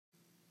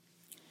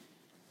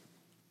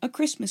A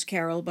Christmas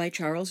Carol by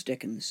Charles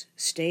Dickens,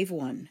 Stave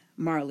 1,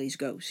 Marley's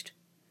Ghost.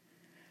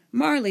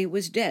 Marley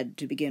was dead,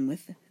 to begin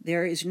with.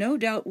 There is no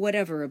doubt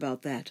whatever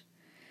about that.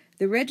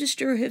 The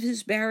register of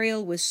his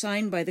burial was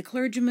signed by the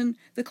clergyman,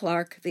 the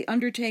clerk, the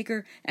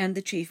undertaker, and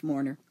the chief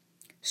mourner.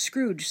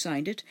 Scrooge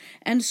signed it,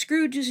 and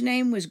Scrooge's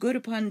name was good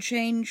upon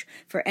change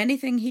for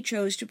anything he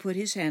chose to put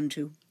his hand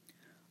to.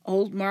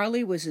 Old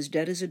Marley was as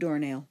dead as a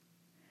doornail.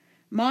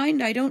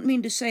 Mind, I don't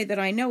mean to say that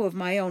I know of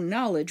my own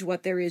knowledge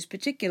what there is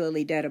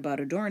particularly dead about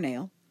a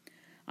doornail.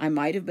 I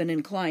might have been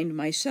inclined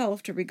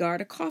myself to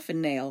regard a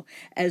coffin-nail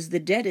as the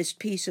deadest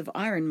piece of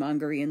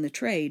ironmongery in the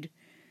trade,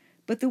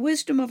 but the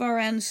wisdom of our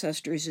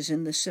ancestors is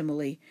in the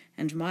simile,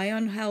 and my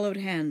unhallowed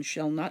hand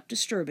shall not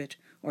disturb it,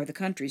 or the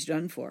country's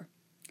done for.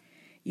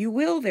 You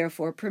will,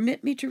 therefore,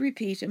 permit me to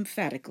repeat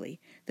emphatically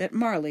that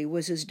Marley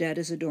was as dead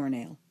as a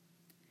doornail.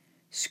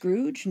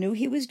 Scrooge knew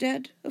he was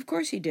dead? Of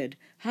course he did.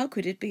 How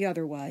could it be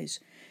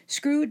otherwise?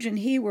 Scrooge and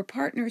he were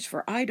partners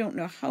for I don't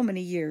know how many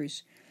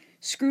years.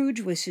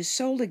 Scrooge was his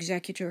sole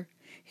executor,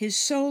 his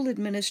sole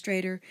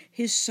administrator,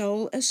 his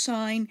sole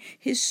assign,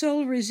 his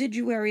sole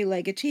residuary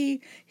legatee,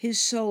 his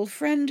sole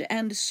friend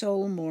and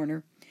sole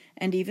mourner.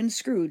 And even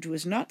Scrooge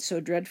was not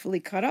so dreadfully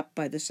cut up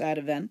by the sad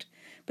event,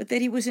 but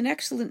that he was an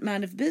excellent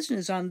man of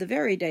business on the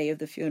very day of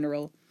the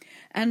funeral,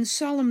 and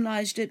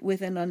solemnized it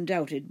with an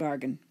undoubted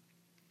bargain.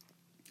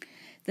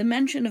 The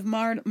mention of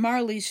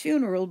Marley's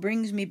funeral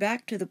brings me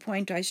back to the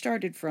point I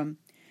started from.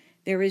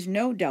 There is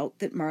no doubt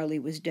that Marley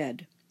was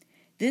dead.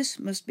 This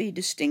must be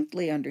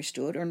distinctly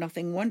understood, or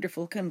nothing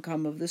wonderful can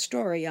come of the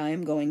story I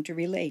am going to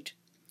relate.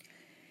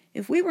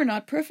 If we were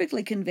not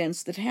perfectly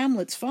convinced that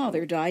Hamlet's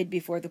father died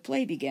before the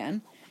play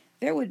began,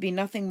 there would be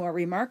nothing more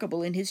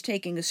remarkable in his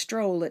taking a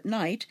stroll at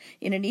night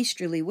in an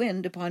easterly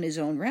wind upon his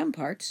own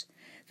ramparts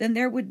than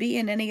there would be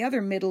in any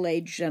other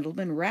middle-aged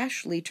gentleman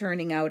rashly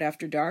turning out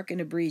after dark in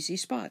a breezy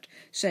spot,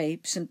 say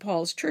St.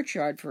 Paul's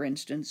churchyard, for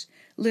instance,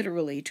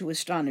 literally to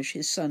astonish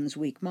his son's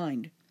weak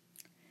mind.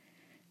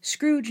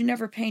 Scrooge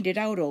never painted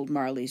out old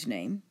Marley's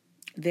name.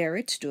 There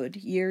it stood,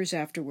 years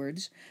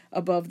afterwards,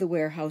 above the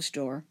warehouse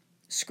door,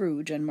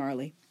 Scrooge and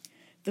Marley.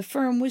 The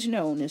firm was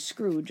known as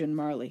Scrooge and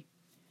Marley.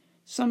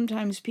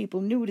 Sometimes people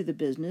new to the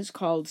business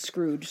called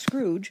Scrooge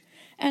Scrooge,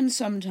 and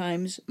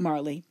sometimes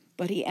Marley,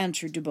 but he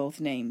answered to both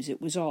names.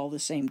 It was all the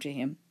same to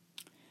him.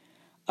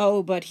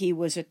 Oh, but he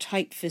was a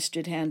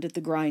tight-fisted hand at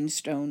the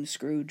grindstone,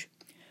 Scrooge.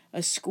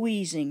 A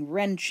squeezing,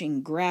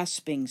 wrenching,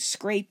 grasping,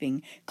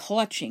 scraping,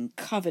 clutching,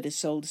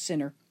 covetous old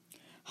sinner.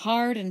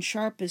 Hard and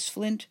sharp as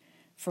flint,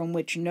 from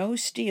which no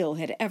steel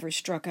had ever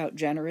struck out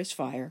generous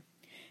fire.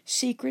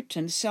 Secret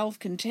and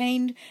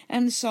self-contained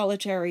and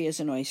solitary as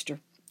an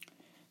oyster.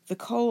 The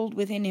cold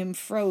within him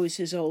froze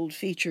his old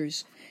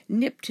features,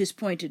 nipped his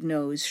pointed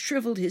nose,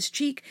 shriveled his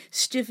cheek,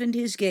 stiffened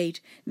his gait,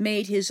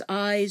 made his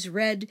eyes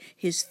red,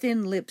 his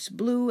thin lips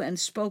blue, and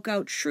spoke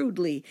out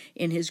shrewdly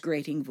in his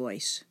grating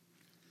voice.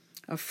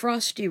 A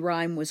frosty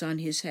rime was on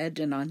his head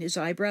and on his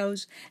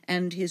eyebrows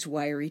and his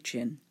wiry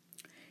chin.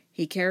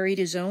 He carried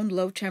his own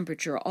low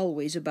temperature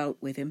always about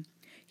with him.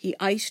 He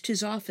iced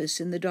his office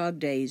in the dog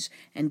days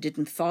and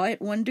didn't thaw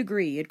it 1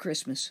 degree at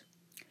Christmas.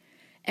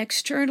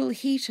 External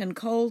heat and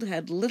cold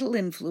had little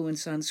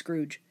influence on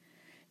Scrooge.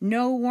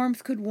 No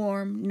warmth could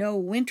warm, no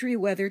wintry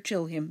weather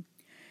chill him.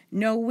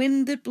 No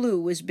wind that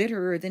blew was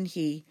bitterer than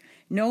he,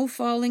 no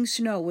falling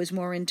snow was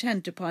more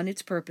intent upon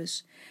its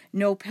purpose,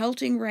 no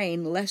pelting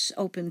rain less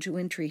open to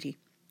entreaty.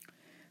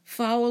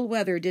 Foul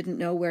weather didn't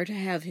know where to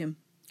have him.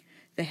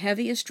 The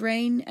heaviest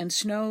rain and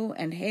snow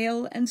and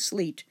hail and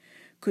sleet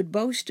could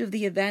boast of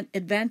the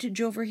advantage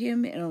over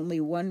him in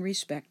only one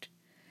respect.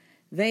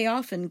 They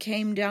often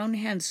came down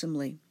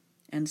handsomely,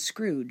 and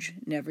Scrooge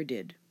never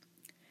did.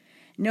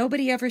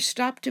 Nobody ever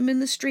stopped him in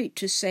the street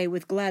to say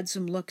with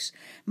gladsome looks,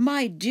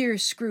 "My dear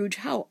Scrooge,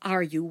 how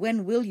are you?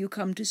 When will you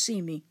come to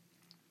see me?"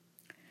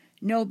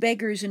 No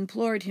beggars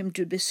implored him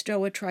to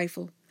bestow a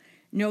trifle.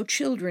 No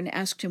children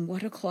asked him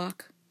what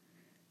o'clock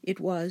it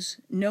was.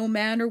 No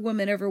man or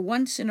woman ever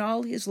once in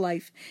all his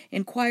life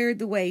inquired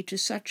the way to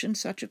such and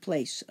such a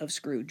place of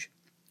Scrooge.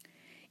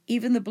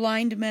 Even the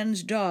blind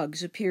men's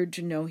dogs appeared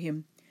to know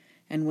him,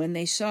 and when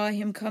they saw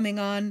him coming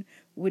on,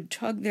 would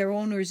tug their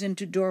owners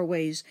into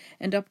doorways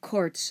and up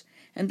courts,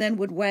 and then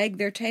would wag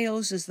their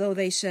tails as though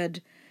they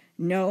said,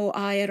 "No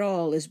eye at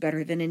all is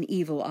better than an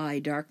evil eye,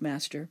 dark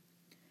master."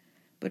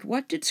 But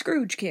what did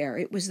Scrooge care?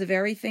 It was the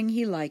very thing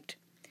he liked.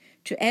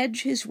 To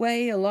edge his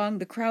way along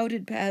the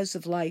crowded paths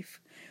of life,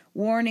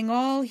 warning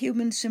all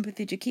human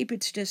sympathy to keep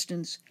its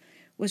distance,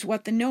 was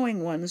what the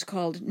knowing ones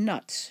called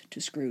nuts to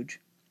Scrooge.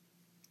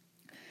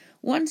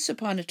 Once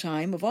upon a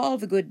time, of all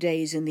the good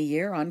days in the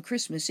year, on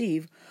Christmas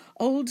Eve,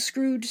 old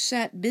Scrooge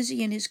sat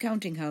busy in his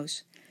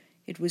counting-house.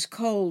 It was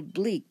cold,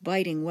 bleak,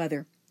 biting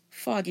weather,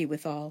 foggy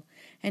withal,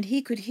 and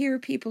he could hear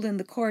people in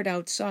the court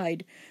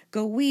outside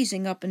go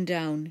wheezing up and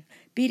down,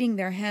 beating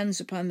their hands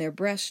upon their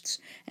breasts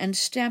and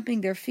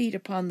stamping their feet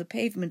upon the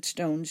pavement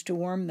stones to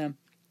warm them.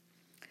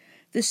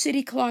 The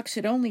city clocks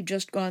had only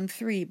just gone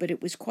 3, but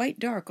it was quite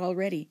dark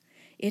already.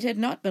 It had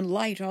not been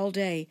light all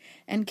day,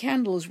 and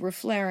candles were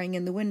flaring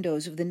in the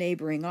windows of the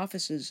neighboring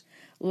offices,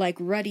 like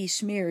ruddy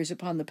smears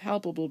upon the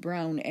palpable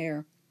brown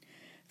air.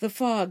 The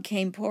fog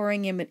came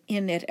pouring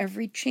in at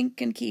every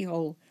chink and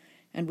keyhole,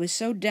 and was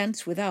so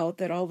dense without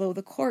that although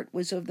the court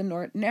was of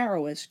the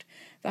narrowest,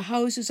 the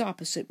houses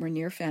opposite were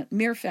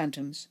mere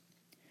phantoms.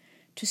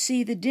 To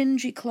see the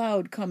dingy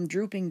cloud come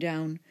drooping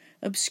down,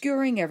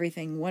 obscuring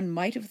everything, one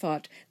might have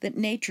thought that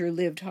nature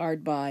lived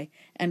hard by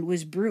and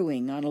was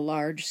brewing on a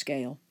large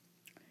scale.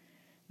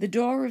 The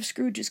door of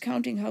Scrooge's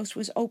counting-house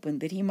was open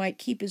that he might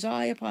keep his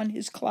eye upon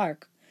his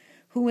clerk,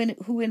 who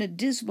in a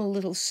dismal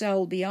little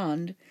cell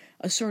beyond,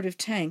 a sort of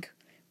tank,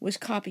 was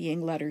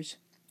copying letters.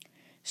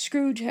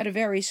 Scrooge had a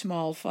very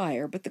small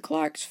fire, but the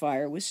clerk's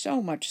fire was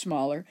so much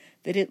smaller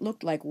that it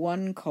looked like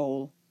one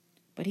coal.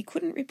 But he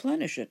couldn't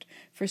replenish it,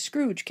 for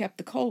Scrooge kept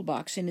the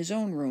coal-box in his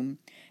own room,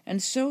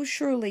 and so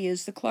surely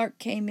as the clerk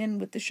came in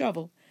with the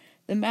shovel,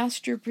 the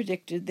master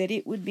predicted that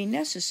it would be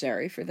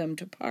necessary for them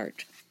to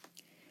part.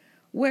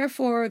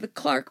 Wherefore the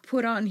clerk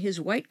put on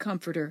his white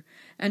comforter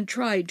and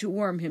tried to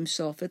warm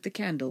himself at the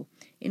candle,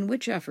 in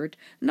which effort,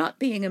 not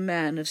being a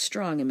man of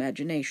strong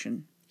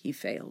imagination, he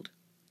failed.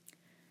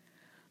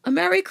 "A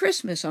Merry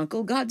Christmas,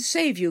 Uncle! God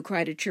save you!"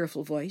 cried a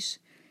cheerful voice.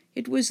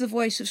 It was the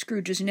voice of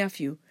Scrooge's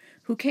nephew,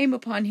 who came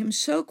upon him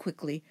so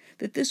quickly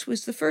that this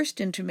was the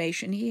first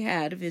intimation he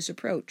had of his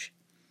approach.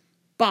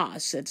 "Bah!"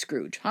 said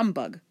Scrooge.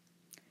 "Humbug!"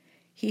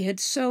 He had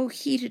so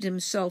heated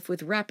himself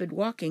with rapid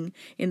walking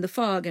in the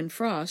fog and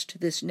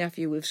frost, this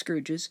nephew of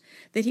Scrooge's,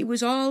 that he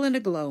was all in a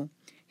glow.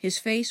 His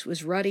face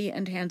was ruddy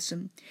and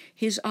handsome,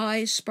 his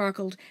eyes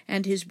sparkled,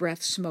 and his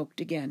breath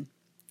smoked again.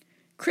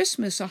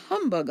 "Christmas a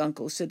humbug,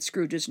 Uncle," said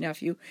Scrooge's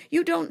nephew.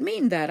 "You don't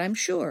mean that, I'm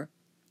sure."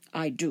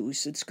 "I do,"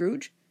 said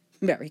Scrooge.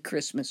 "Merry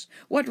Christmas!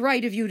 What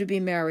right have you to be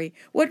merry?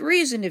 What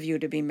reason have you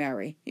to be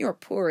merry? You're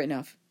poor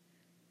enough."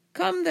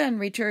 "Come, then,"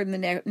 returned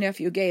the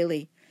nephew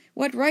gaily.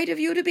 "What right have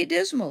you to be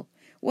dismal?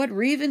 What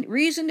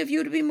reason have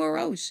you to be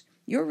morose?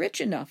 You're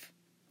rich enough."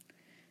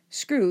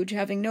 Scrooge,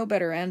 having no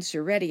better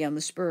answer ready on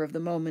the spur of the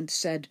moment,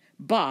 said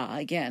 "Bah!"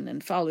 again,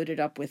 and followed it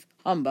up with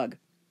 "Humbug."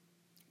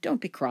 "Don't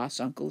be cross,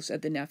 Uncle,"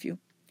 said the nephew.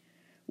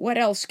 "What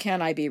else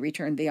can I be,"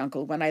 returned the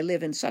uncle, "when I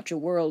live in such a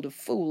world of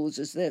fools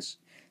as this?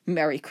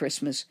 Merry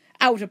Christmas!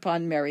 Out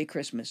upon Merry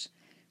Christmas!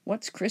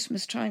 What's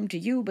Christmas time to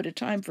you but a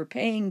time for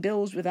paying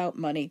bills without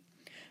money?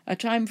 A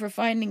time for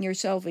finding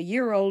yourself a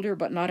year older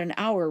but not an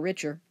hour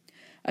richer?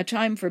 A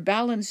time for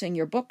balancing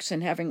your books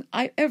and having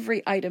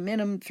every item in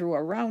 'em through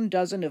a round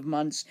dozen of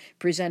months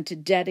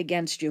presented dead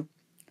against you?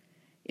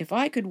 If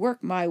I could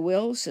work my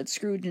will," said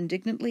Scrooge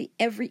indignantly,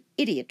 "every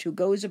idiot who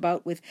goes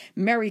about with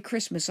Merry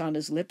Christmas on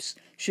his lips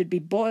should be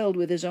boiled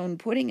with his own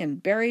pudding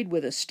and buried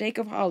with a stake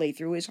of holly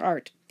through his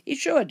heart. He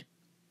should."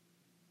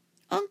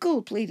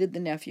 "Uncle," pleaded the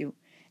nephew.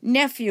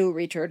 "Nephew,"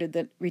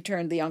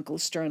 returned the uncle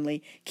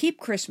sternly, "keep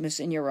Christmas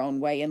in your own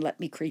way, and let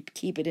me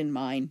keep it in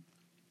mine."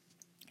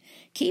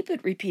 "Keep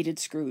it," repeated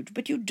Scrooge.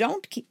 "But you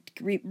don't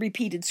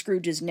repeated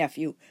Scrooge's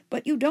nephew.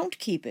 "But you don't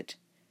keep it."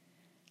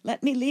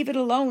 "Let me leave it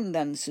alone,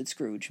 then," said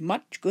Scrooge.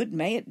 "Much good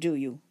may it do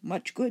you.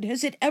 Much good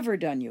has it ever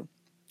done you."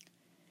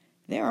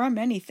 "There are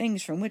many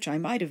things from which I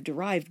might have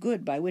derived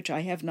good by which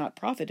I have not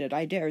profited,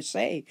 I dare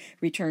say,"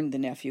 returned the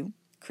nephew,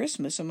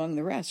 "Christmas among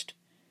the rest.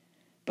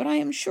 But I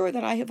am sure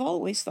that I have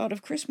always thought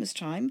of Christmas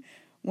time,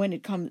 when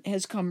it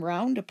has come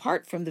round,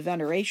 apart from the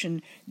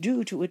veneration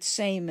due to its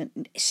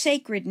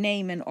sacred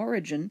name and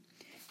origin,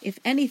 if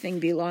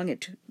anything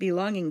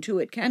belonging to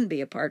it can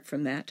be apart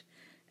from that,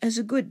 as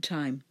a good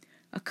time,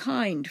 a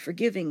kind,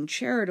 forgiving,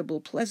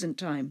 charitable, pleasant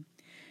time,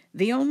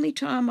 the only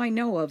time I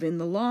know of in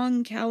the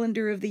long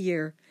calendar of the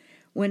year,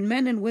 when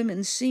men and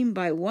women seem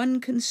by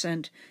one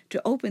consent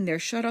to open their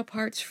shut-up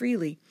hearts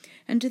freely,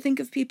 and to think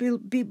of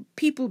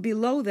people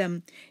below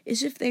them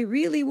as if they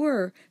really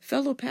were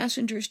fellow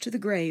passengers to the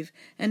grave,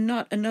 and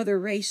not another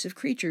race of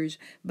creatures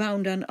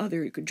bound on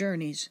other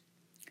journeys.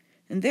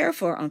 And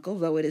therefore, Uncle,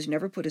 though it has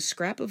never put a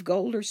scrap of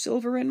gold or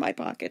silver in my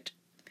pocket,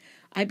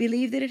 I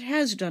believe that it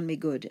has done me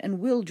good,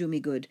 and will do me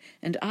good,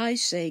 and I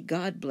say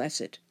God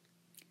bless it."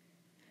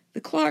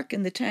 The clerk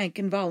in the tank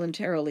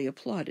involuntarily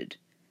applauded.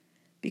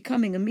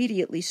 Becoming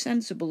immediately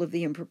sensible of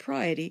the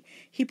impropriety,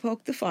 he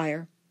poked the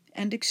fire,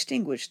 and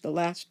extinguished the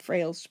last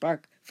frail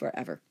spark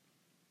forever.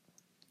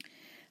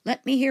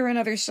 "Let me hear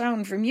another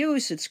sound from you,"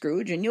 said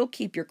Scrooge, "and you'll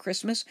keep your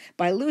Christmas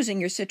by losing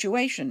your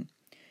situation.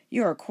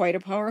 You're quite a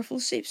powerful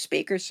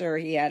speaker, sir,"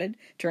 he added,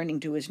 turning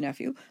to his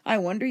nephew. "I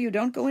wonder you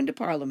don't go into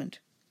Parliament."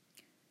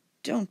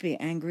 "Don't be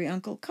angry,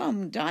 Uncle.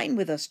 Come, dine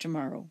with us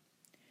tomorrow."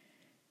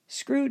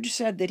 Scrooge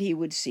said that he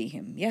would see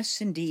him. Yes,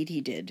 indeed, he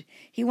did.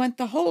 He went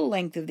the whole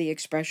length of the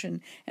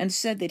expression, and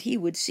said that he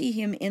would see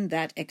him in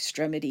that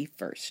extremity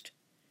first.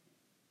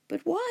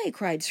 "But why?"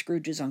 cried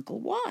Scrooge's uncle.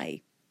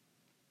 "Why?"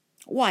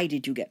 "Why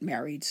did you get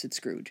married?" said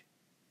Scrooge.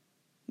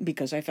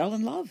 "Because I fell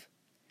in love."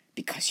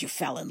 "Because you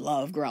fell in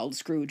love," growled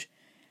Scrooge,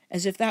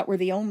 as if that were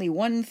the only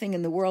one thing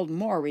in the world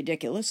more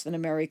ridiculous than a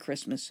Merry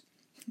Christmas.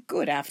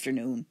 "Good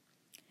afternoon."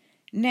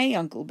 Nay,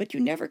 uncle, but you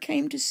never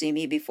came to see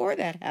me before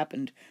that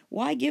happened.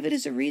 Why give it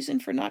as a reason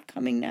for not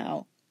coming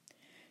now?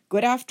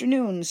 Good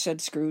afternoon,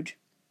 said Scrooge.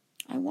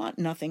 I want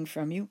nothing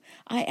from you.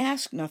 I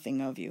ask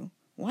nothing of you.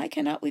 Why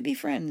cannot we be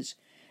friends?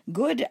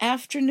 Good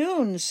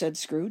afternoon, said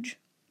Scrooge.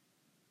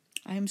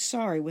 I am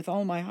sorry with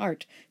all my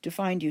heart to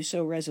find you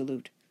so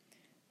resolute.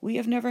 We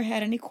have never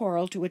had any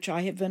quarrel to which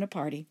I have been a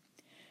party.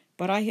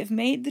 But I have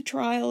made the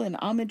trial in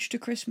homage to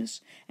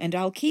Christmas, and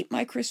I'll keep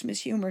my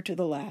Christmas humor to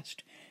the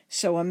last.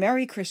 So a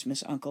Merry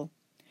Christmas, uncle.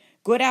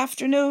 Good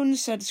afternoon,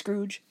 said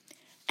Scrooge.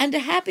 And a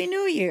Happy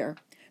New Year.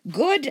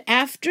 Good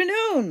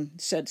afternoon,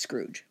 said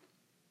Scrooge.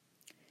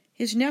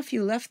 His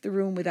nephew left the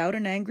room without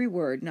an angry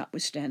word,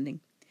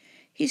 notwithstanding.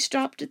 He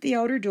stopped at the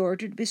outer door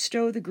to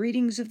bestow the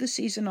greetings of the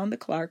season on the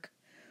clerk,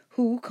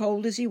 who,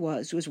 cold as he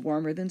was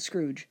warmer than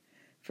Scrooge,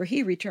 for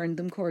he returned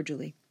them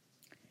cordially.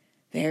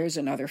 There's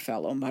another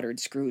fellow, muttered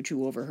Scrooge,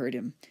 who overheard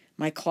him.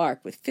 My clerk,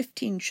 with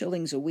 15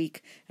 shillings a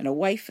week, and a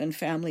wife and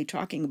family,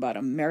 talking about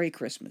a Merry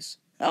Christmas.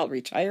 I'll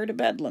retire to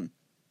Bedlam.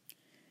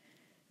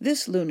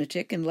 This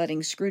lunatic, in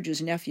letting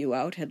Scrooge's nephew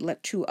out, had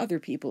let 2 other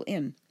people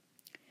in.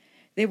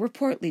 They were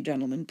portly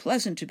gentlemen,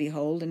 pleasant to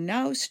behold, and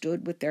now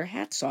stood with their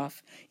hats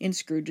off in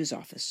Scrooge's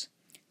office.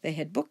 They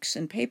had books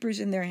and papers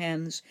in their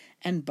hands,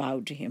 and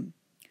bowed to him.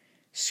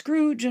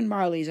 Scrooge and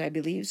Marley's, I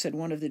believe, said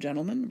one of the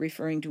gentlemen,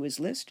 referring to his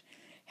list.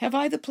 Have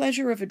I the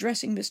pleasure of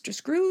addressing Mr.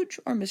 Scrooge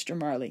or Mr.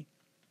 Marley?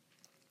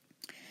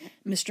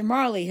 Mr.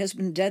 Marley has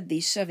been dead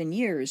these 7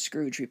 years,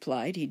 Scrooge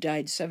replied. He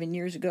died 7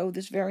 years ago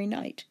this very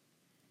night.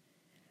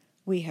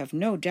 We have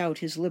no doubt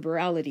his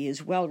liberality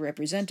is well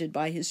represented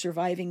by his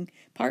surviving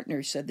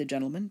partner, said the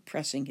gentleman,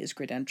 pressing his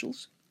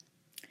credentials.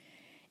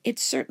 It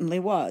certainly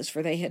was,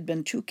 for they had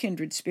been 2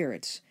 kindred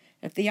spirits.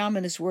 At the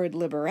ominous word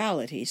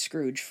liberality,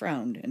 Scrooge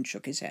frowned and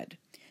shook his head,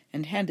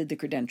 and handed the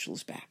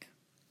credentials back.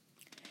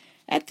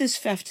 At this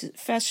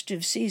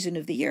festive season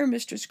of the year,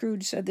 Mr.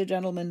 Scrooge, said the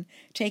gentleman,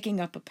 taking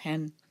up a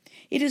pen,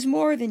 it is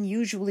more than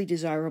usually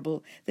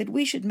desirable that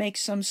we should make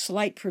some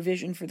slight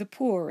provision for the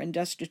poor and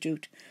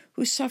destitute,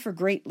 who suffer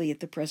greatly at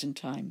the present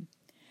time.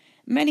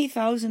 Many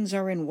thousands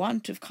are in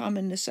want of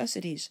common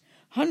necessities.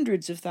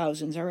 Hundreds of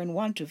thousands are in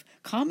want of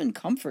common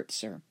comfort,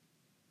 sir.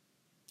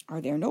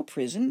 Are there no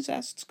prisons?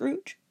 Asked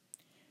Scrooge.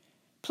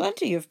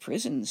 Plenty of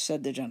prisons,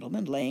 said the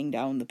gentleman, laying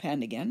down the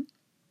pen again.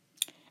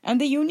 And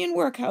the union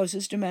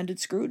workhouses, demanded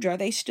Scrooge, are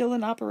they still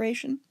in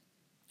operation?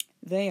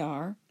 They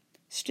are.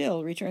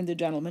 Still, returned the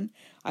gentleman,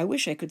 I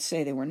wish I could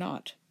say they were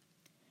not.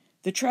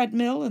 The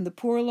treadmill and the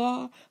poor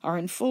law are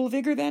in full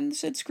vigor, then?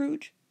 Said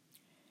Scrooge.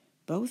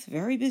 Both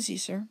very busy,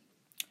 sir.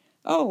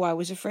 Oh, I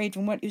was afraid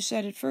from what you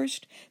said at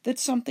first that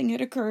something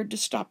had occurred to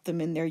stop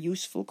them in their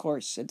useful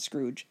course, said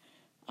Scrooge.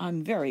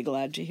 I'm very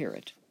glad to hear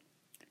it.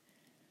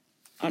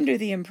 Under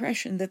the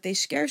impression that they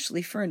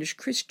scarcely furnish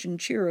Christian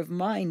cheer of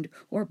mind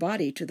or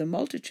body to the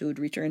multitude,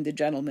 returned the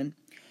gentleman,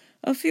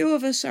 a few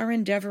of us are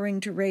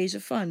endeavoring to raise a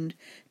fund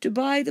to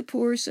buy the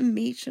poor some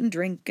meat and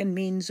drink and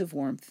means of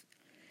warmth.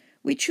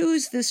 We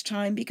choose this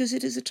time because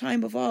it is a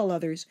time of all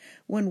others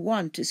when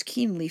want is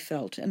keenly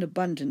felt and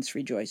abundance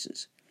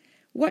rejoices.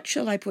 What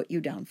shall I put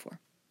you down for?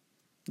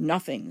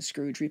 Nothing,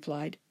 Scrooge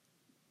replied.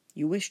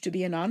 You wish to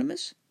be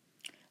anonymous?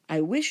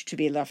 I wish to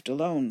be left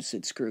alone,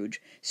 said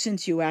Scrooge.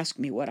 Since you ask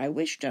me what I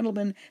wish,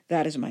 gentlemen,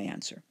 that is my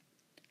answer.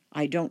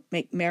 I don't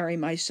make merry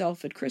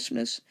myself at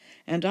Christmas,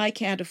 and I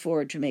can't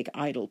afford to make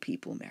idle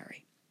people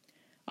merry.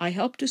 I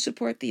help to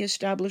support the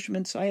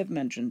establishments I have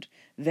mentioned.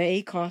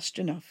 They cost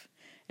enough,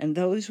 and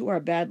those who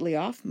are badly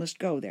off must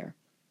go there.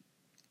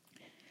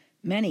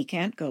 Many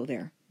can't go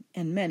there,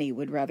 and many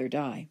would rather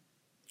die.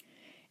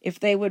 If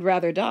they would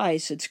rather die,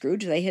 said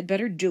Scrooge, they had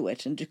better do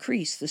it and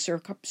decrease the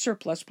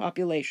surplus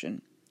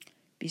population.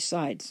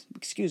 Besides,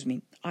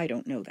 I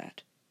don't know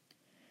that.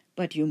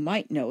 But you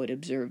might know it,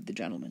 observed the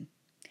gentleman.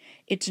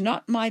 It's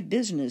not my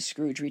business,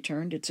 Scrooge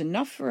returned. It's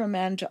enough for a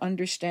man to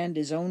understand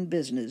his own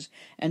business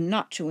and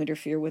not to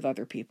interfere with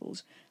other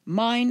people's.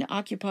 Mine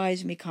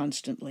occupies me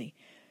constantly.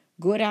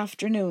 Good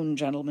afternoon,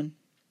 gentlemen.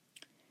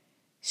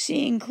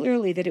 Seeing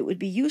clearly that it would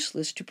be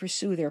useless to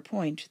pursue their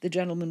point, the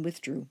gentleman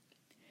withdrew.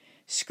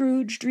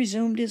 Scrooge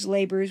resumed his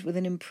labours with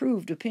an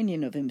improved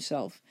opinion of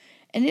himself,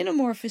 and in a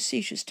more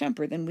facetious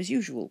temper than was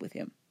usual with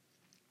him.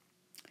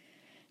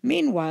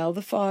 Meanwhile,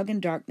 the fog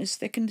and darkness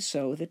thickened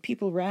so that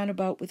people ran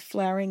about with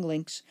flaring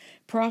links,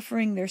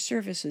 proffering their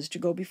services to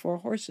go before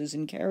horses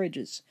and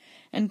carriages,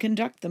 and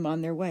conduct them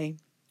on their way.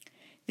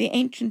 The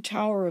ancient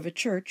tower of a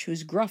church,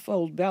 whose gruff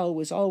old bell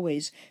was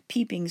always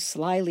peeping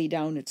slyly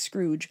down at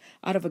Scrooge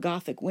out of a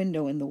Gothic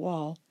window in the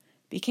wall,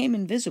 became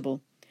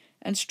invisible,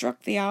 and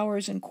struck the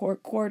hours and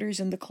quarters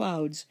in the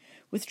clouds,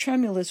 with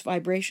tremulous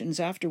vibrations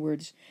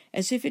afterwards,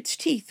 as if its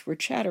teeth were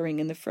chattering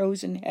in the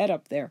frozen head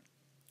up there.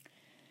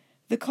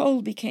 The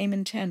cold became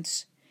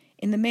intense.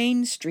 In the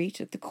main street,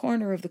 at the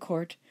corner of the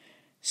court,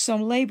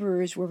 some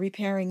labourers were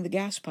repairing the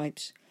gas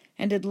pipes,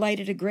 and had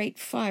lighted a great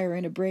fire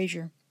in a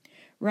brazier,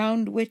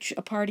 round which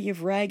a party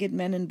of ragged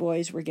men and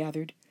boys were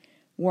gathered,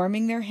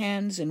 warming their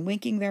hands and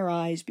winking their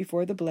eyes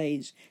before the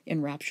blaze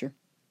in rapture.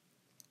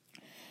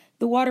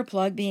 The water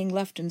plug being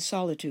left in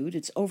solitude,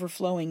 its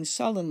overflowing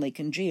sullenly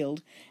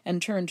congealed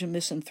and turned to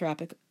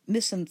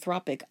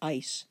misanthropic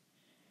ice.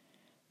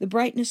 The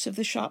brightness of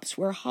the shops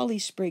where holly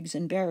sprigs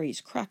and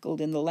berries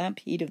crackled in the lamp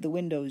heat of the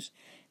windows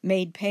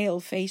made pale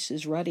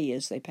faces ruddy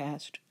as they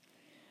passed.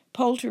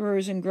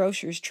 Poulterers' and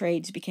grocers'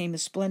 trades became a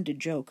splendid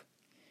joke,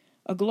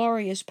 a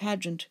glorious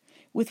pageant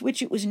with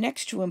which it was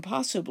next to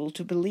impossible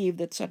to believe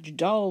that such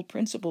dull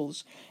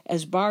principles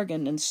as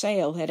bargain and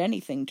sale had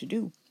anything to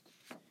do.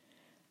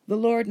 The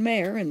Lord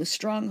Mayor, in the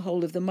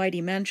stronghold of the mighty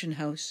mansion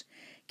house,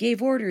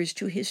 gave orders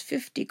to his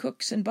 50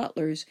 cooks and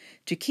butlers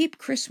to keep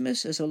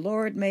Christmas as a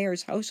Lord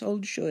Mayor's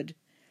household should,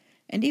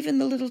 and even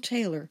the little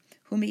tailor,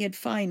 whom he had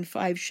fined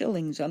 5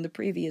 shillings on the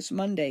previous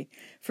Monday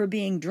for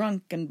being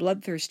drunk and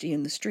bloodthirsty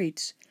in the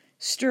streets,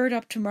 stirred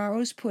up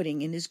tomorrow's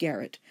pudding in his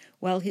garret,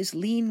 while his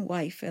lean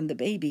wife and the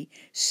baby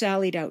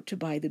sallied out to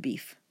buy the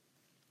beef.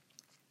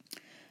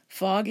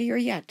 Foggier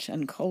yet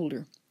and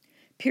colder,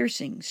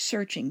 piercing,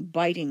 searching,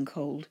 biting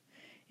cold.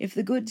 If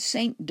the good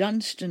Saint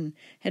Dunstan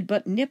had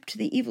but nipped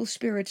the evil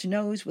spirit's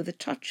nose with a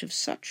touch of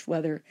such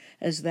weather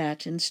as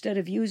that, instead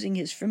of using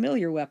his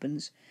familiar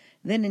weapons,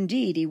 then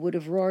indeed he would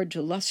have roared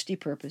to lusty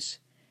purpose.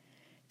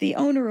 The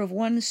owner of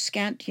one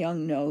scant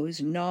young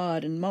nose,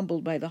 gnawed and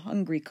mumbled by the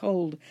hungry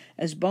cold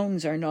as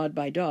bones are gnawed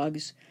by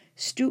dogs,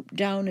 stooped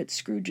down at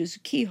Scrooge's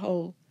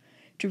keyhole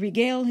to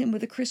regale him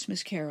with a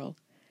Christmas carol,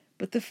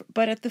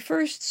 but at the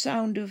first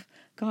sound of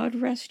 "God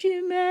rest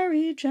ye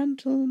merry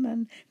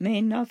gentlemen, may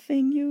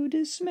nothing you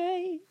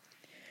dismay,"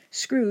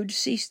 Scrooge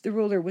seized the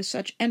ruler with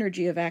such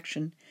energy of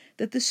action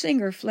that the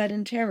singer fled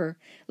in terror,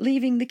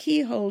 leaving the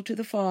keyhole to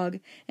the fog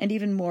and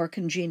even more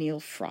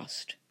congenial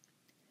frost.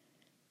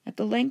 At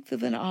length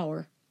the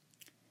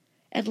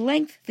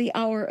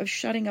hour of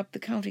shutting up the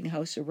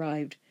counting-house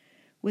arrived.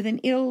 With an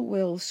ill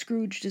will,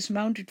 Scrooge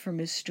dismounted from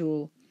his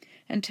stool,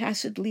 and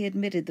tacitly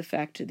admitted the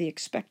fact to the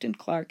expectant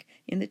clerk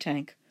in the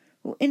tank,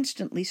 who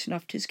instantly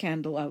snuffed his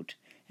candle out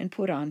and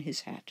put on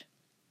his hat.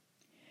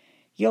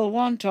 "You'll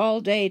want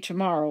all day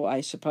tomorrow,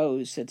 I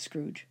suppose," said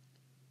Scrooge.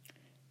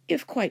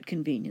 "If quite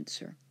convenient,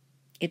 sir."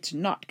 "It's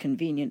not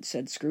convenient,"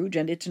 said Scrooge,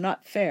 "and it's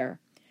not fair.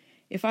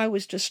 If I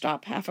was to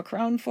stop 1/2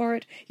 crown for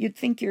it, you'd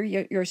think you're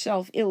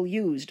yourself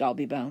ill-used, I'll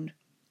be bound."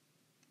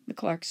 The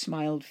clerk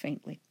smiled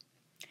faintly.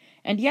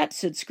 "And yet,"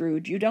 said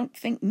Scrooge, "you don't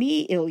think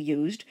me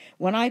ill-used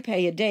when I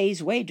pay a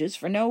day's wages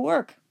for no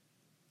work."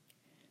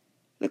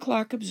 The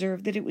clerk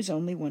observed that it was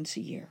only once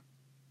a year.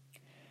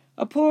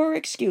 "A poor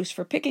excuse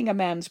for picking a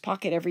man's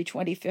pocket every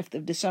 25th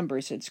of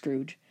December," said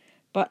Scrooge,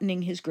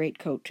 buttoning his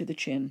greatcoat to the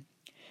chin.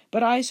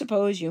 "But I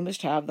suppose you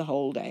must have the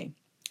whole day.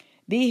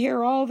 Be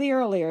here all the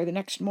earlier the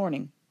next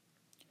morning."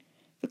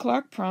 The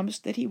clerk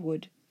promised that he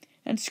would,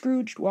 and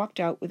Scrooge walked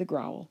out with a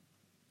growl.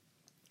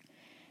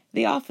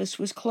 The office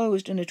was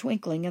closed in a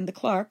twinkling, and the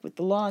clerk, with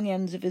the long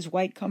ends of his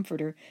white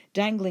comforter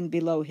dangling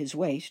below his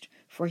waist,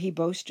 for he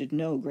boasted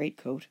no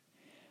greatcoat,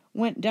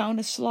 went down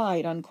a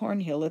slide on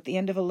Cornhill at the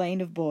end of a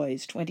lane of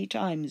boys 20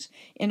 times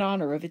in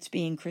honor of its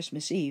being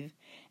Christmas Eve,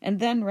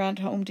 and then ran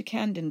home to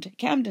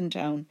Camden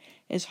Town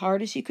as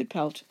hard as he could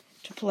pelt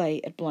to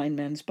play at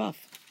Blindman's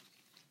Buff.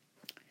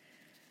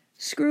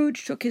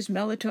 Scrooge took his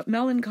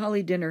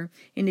melancholy dinner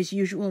in his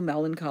usual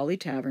melancholy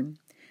tavern,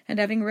 and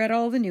having read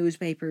all the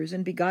newspapers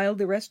and beguiled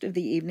the rest of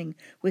the evening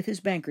with his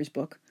banker's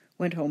book,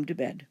 went home to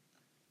bed.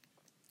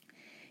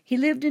 He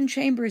lived in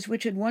chambers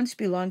which had once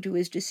belonged to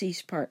his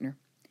deceased partner.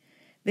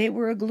 They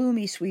were a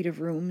gloomy suite of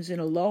rooms in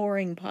a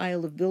lowering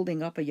pile of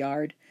building up a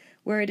yard,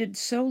 where it had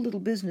so little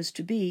business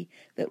to be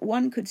that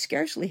one could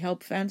scarcely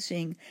help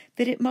fancying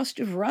that it must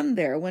have run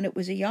there when it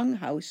was a young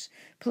house,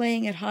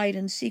 playing at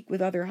hide-and-seek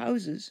with other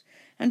houses,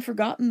 and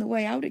forgotten the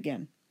way out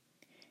again.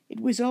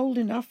 It was old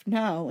enough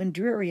now and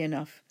dreary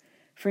enough,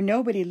 for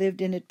nobody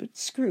lived in it but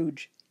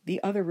Scrooge,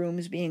 the other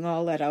rooms being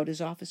all let out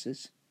as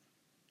offices.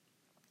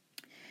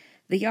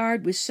 The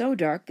yard was so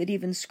dark that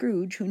even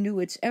Scrooge, who knew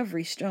its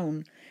every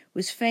stone,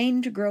 was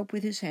fain to grope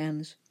with his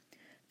hands.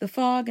 The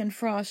fog and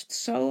frost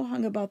so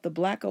hung about the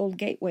black old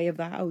gateway of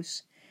the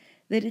house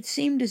that it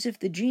seemed as if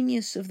the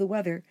genius of the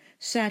weather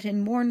sat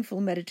in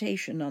mournful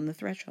meditation on the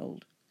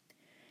threshold.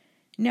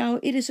 Now,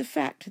 it is a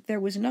fact that there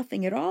was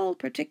nothing at all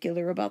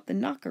particular about the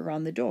knocker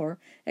on the door,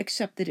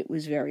 except that it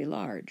was very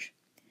large.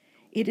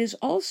 It is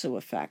also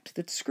a fact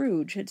that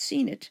Scrooge had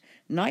seen it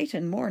night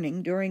and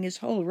morning during his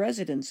whole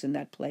residence in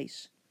that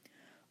place.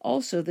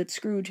 Also that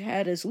Scrooge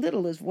had as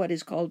little as what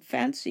is called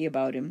fancy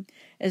about him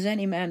as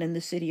any man in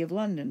the city of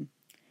London,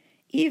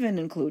 even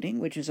including,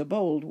 which is a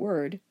bold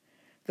word,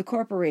 the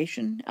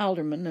corporation,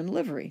 alderman, and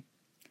livery.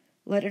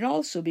 Let it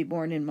also be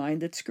borne in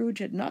mind that Scrooge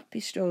had not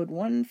bestowed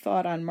one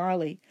thought on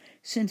Marley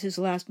since his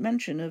last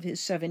mention of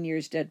his 7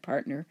 years dead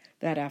partner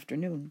that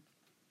afternoon.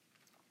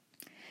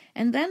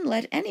 And then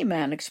let any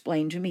man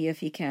explain to me, if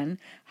he can,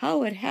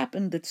 how it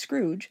happened that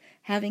Scrooge,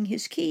 having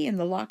his key in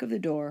the lock of the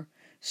door,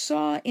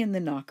 saw in the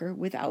knocker,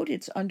 without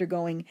its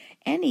undergoing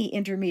any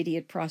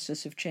intermediate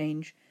process of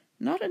change,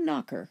 not a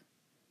knocker,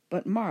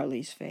 but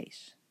Marley's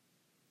face.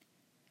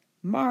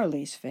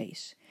 Marley's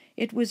face,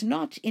 It was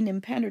not in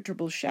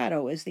impenetrable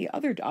shadow as the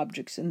other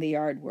objects in the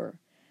yard were,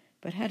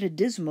 but had a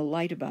dismal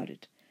light about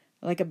it,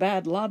 like a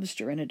bad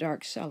lobster in a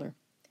dark cellar.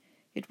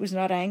 It was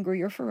not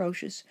angry or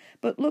ferocious,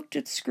 but looked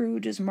at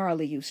Scrooge as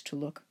Marley used to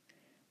look,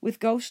 with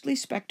ghostly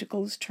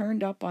spectacles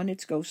turned up on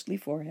its ghostly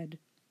forehead.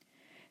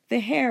 The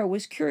hair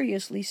was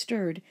curiously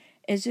stirred,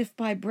 as if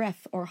by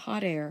breath or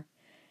hot air,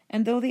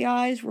 and though the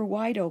eyes were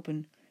wide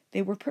open,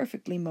 they were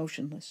perfectly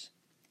motionless.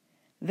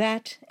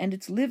 That and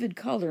its livid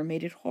color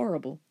made it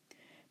horrible,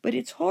 but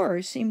its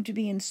horror seemed to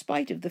be in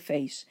spite of the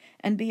face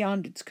and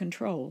beyond its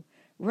control,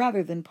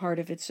 rather than part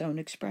of its own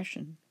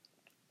expression.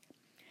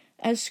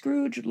 As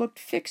Scrooge looked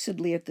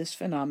fixedly at this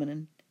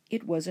phenomenon,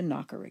 it was a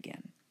knocker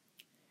again.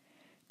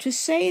 To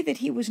say that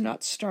he was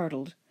not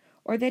startled,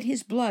 or that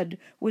his blood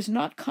was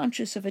not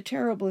conscious of a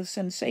terrible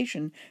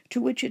sensation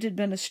to which it had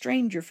been a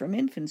stranger from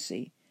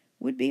infancy,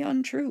 would be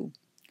untrue.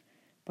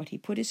 But he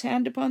put his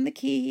hand upon the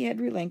key he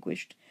had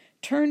relinquished,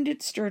 turned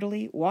it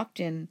sturdily, walked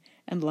in,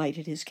 and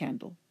lighted his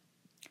candle.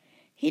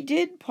 He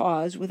did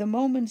pause with a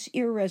moment's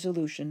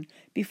irresolution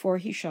before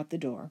he shut the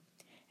door,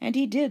 and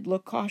he did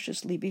look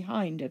cautiously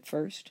behind at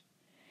first,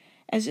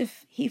 as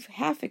if he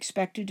half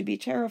expected to be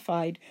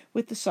terrified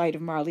with the sight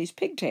of Marley's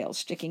pigtails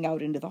sticking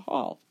out into the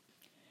hall.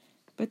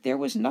 But there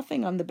was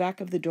nothing on the back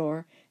of the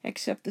door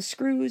except the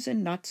screws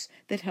and nuts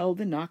that held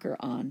the knocker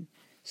on,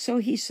 so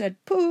he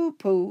said "Pooh,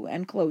 pooh,"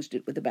 and closed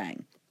it with a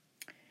bang.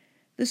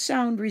 The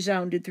sound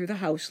resounded through the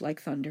house like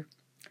thunder.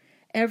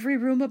 Every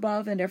room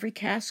above and every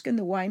cask in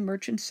the wine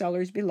merchant's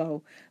cellars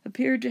below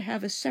appeared to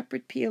have a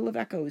separate peal of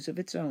echoes of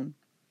its own.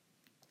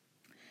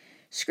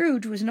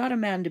 Scrooge was not a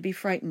man to be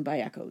frightened by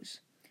echoes.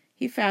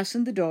 He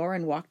fastened the door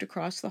and walked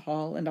across the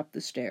hall and up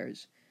the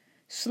stairs,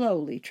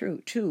 slowly,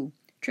 too,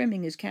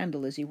 trimming his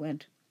candle as he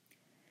went.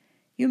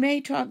 You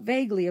may talk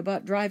vaguely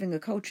about driving a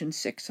coach and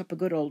six up a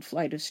good old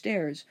flight of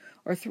stairs,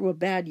 or through a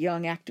bad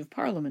young Act of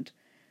Parliament,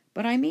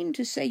 but I mean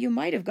to say you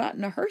might have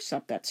gotten a hearse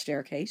up that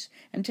staircase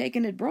and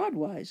taken it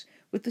broadwise,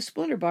 with the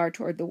splinter bar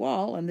toward the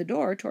wall and the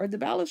door toward the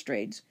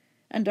balustrades,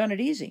 and done it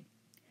easy.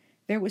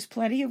 There was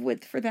plenty of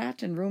width for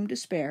that and room to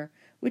spare,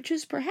 which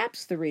is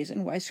perhaps the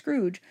reason why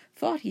Scrooge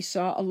thought he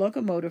saw a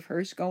locomotive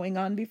hearse going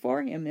on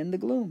before him in the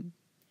gloom.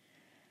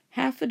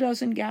 Half a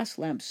dozen gas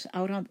lamps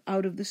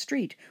out of the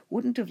street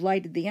wouldn't have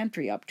lighted the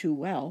entry up too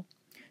well,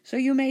 so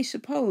you may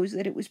suppose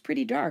that it was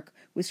pretty dark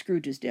with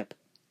Scrooge's dip.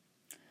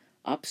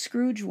 Up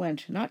Scrooge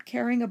went, not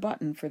caring a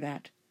button for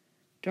that.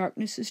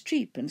 Darkness is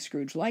cheap, and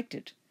Scrooge liked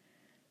it.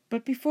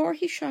 But before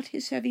he shut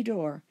his heavy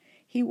door,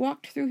 he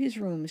walked through his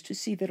rooms to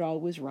see that all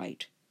was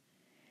right.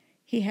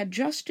 He had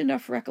just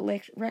enough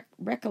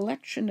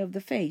recollection of the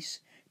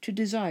face to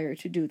desire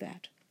to do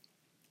that.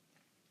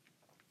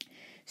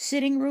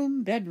 Sitting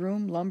room,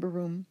 bedroom, lumber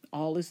room,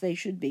 all as they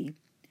should be.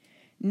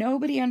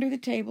 Nobody under the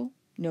table,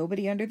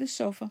 nobody under the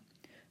sofa,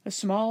 a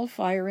small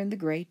fire in the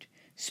grate,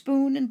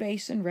 spoon and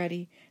basin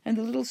ready, and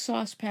the little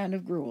saucepan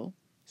of gruel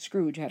 —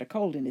 Scrooge had a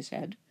cold in his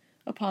head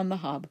 — upon the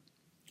hob.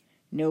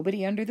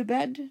 Nobody under the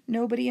bed,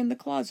 nobody in the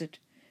closet,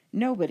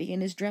 nobody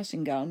in his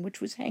dressing-gown,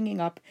 which was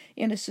hanging up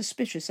in a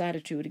suspicious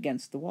attitude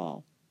against the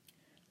wall.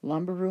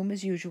 Lumber room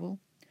as usual.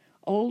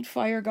 Old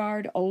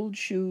fire-guard, old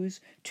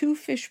shoes, 2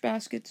 fish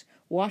baskets,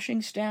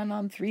 washing-stand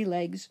on 3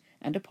 legs,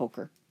 and a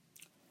poker.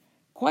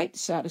 Quite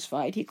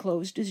satisfied, he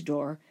closed his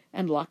door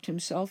and locked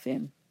himself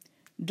in.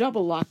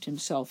 Double-locked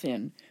himself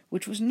in,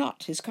 which was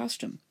not his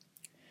custom.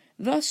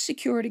 Thus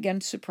secured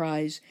against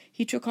surprise,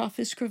 he took off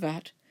his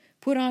cravat,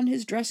 put on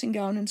his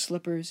dressing-gown and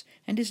slippers,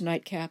 and his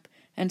nightcap,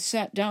 and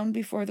sat down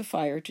before the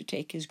fire to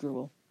take his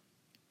gruel.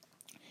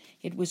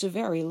 It was a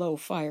very low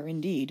fire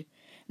indeed,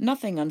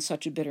 nothing on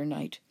such a bitter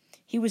night.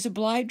 He was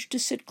obliged to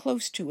sit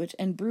close to it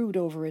and brood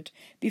over it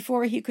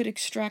before he could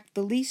extract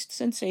the least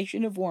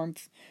sensation of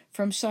warmth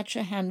from such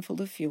a handful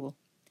of fuel.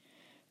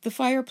 The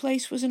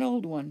fireplace was an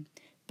old one,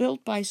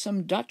 built by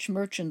some Dutch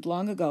merchant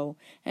long ago,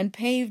 and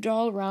paved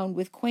all round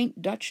with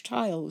quaint Dutch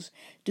tiles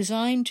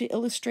designed to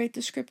illustrate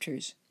the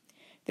scriptures.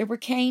 There were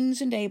Cains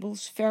and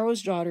Abels,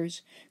 Pharaoh's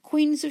daughters,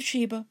 queens of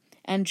Sheba,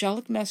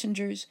 angelic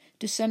messengers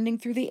descending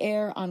through the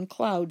air on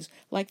clouds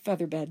like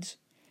feather-beds,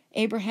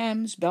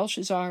 Abrahams,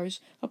 Belshazzars,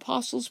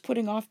 apostles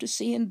putting off to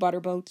sea in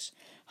butter-boats,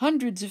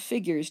 hundreds of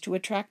figures to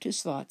attract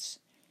his thoughts.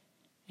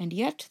 And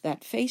yet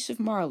that face of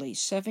Marley,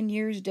 7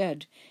 years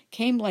dead,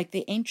 came like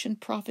the ancient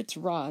prophet's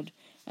rod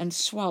and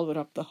swallowed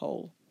up the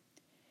whole.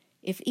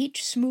 If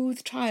each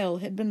smooth tile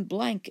had been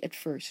blank at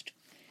first,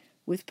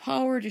 with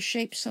power to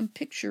shape some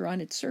picture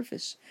on its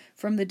surface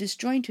from the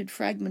disjointed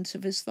fragments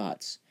of his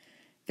thoughts,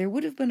 there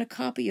would have been a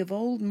copy of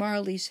old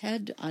Marley's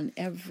head on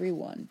every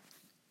one.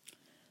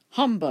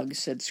 "Humbug,"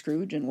 said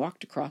Scrooge, and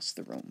walked across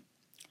the room.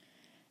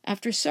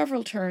 After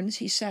several turns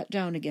he sat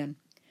down again.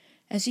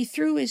 As he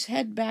threw his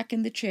head back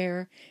in the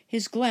chair,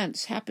 his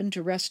glance happened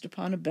to rest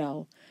upon a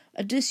bell,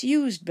 a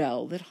disused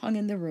bell that hung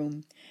in the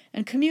room,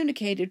 and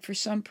communicated for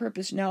some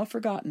purpose now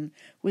forgotten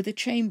with a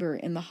chamber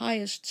in the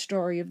highest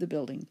story of the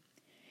building.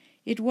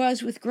 It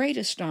was with great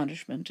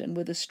astonishment and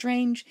with a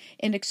strange,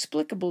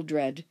 inexplicable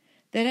dread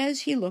that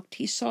as he looked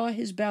he saw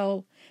his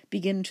bell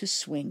begin to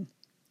swing.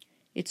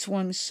 It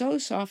swung so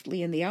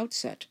softly in the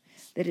outset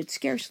that it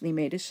scarcely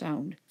made a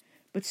sound,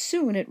 but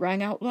soon it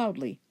rang out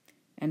loudly,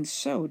 and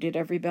so did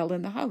every bell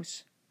in the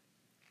house.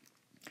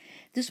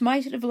 This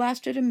might have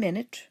lasted a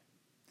minute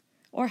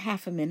or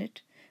half a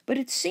minute, but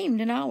it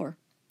seemed an hour.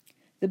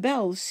 The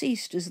bells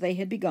ceased as they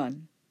had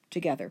begun,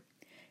 together.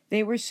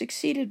 They were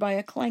succeeded by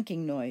a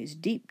clanking noise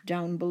deep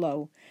down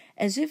below,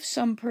 as if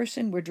some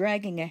person were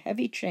dragging a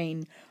heavy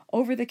chain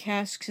over the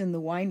casks in the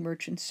wine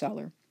merchant's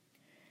cellar.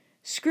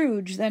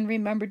 Scrooge then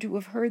remembered to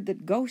have heard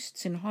that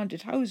ghosts in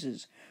haunted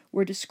houses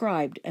were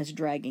described as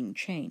dragging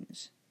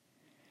chains.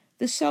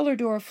 The cellar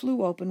door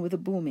flew open with a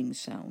booming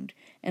sound,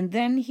 and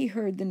then he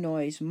heard the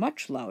noise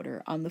much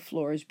louder on the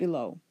floors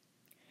below.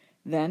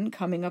 Then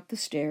coming up the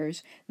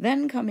stairs,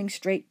 then coming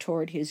straight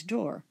toward his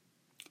door.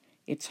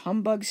 "It's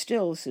humbug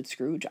still," said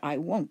Scrooge. "I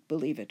won't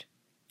believe it."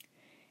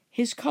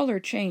 His color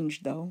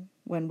changed, though,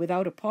 when,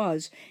 without a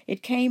pause,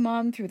 it came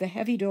on through the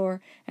heavy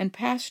door and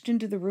passed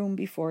into the room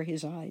before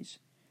his eyes.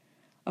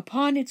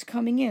 Upon its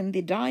coming in,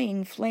 the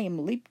dying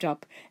flame leaped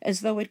up as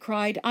though it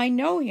cried, "I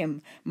know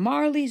him,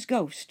 Marley's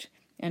ghost,"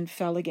 and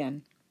fell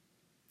again.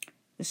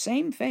 The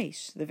same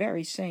face, the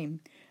very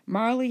same,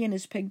 Marley in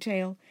his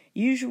pigtail,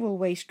 usual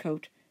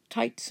waistcoat,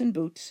 tights and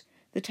boots,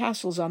 the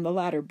tassels on the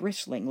latter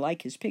bristling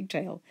like his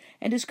pigtail,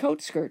 and his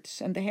coat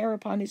skirts and the hair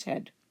upon his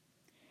head.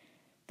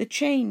 The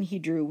chain he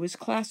drew was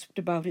clasped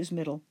about his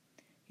middle.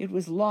 It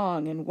was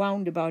long and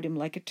wound about him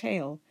like a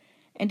tail,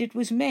 and it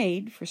was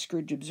made, for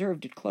Scrooge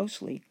observed it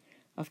closely,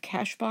 of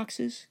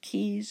cash-boxes,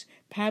 keys,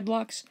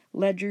 padlocks,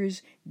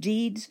 ledgers,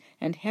 deeds,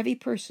 and heavy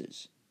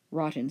purses,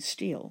 wrought in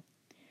steel.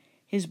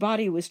 His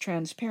body was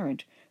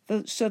transparent,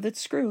 so that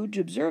Scrooge,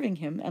 observing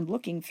him and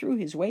looking through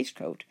his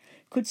waistcoat,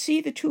 could see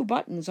the 2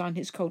 buttons on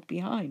his coat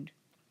behind.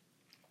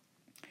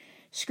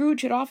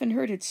 Scrooge had often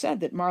heard it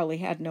said that Marley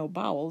had no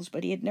bowels,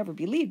 but he had never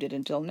believed it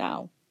until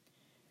now.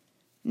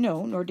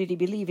 No, nor did he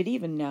believe it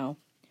even now,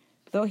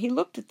 though he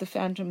looked at the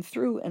phantom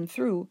through and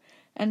through,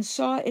 and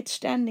saw it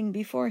standing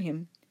before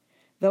him,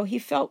 though he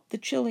felt the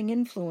chilling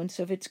influence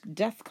of its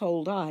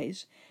death-cold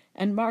eyes,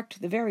 and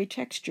marked the very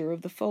texture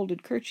of the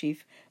folded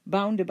kerchief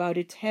bound about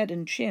its head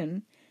and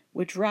chin,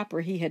 which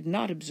wrapper he had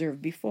not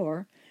observed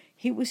before,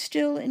 he was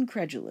still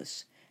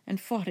incredulous, and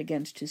fought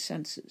against his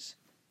senses.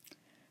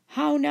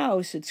 "How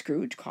now," said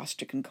Scrooge,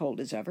 caustic and cold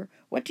as ever.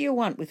 "What do you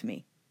want with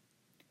me?"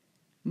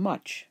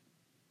 "Much."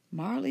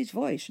 Marley's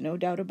voice, no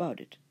doubt about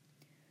it.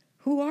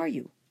 "Who are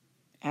you?"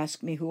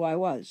 "Ask me who I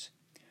was."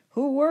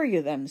 "Who were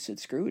you, then?" said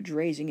Scrooge,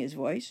 raising his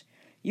voice.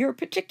 "You're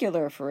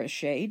particular for a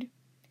shade."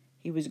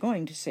 He was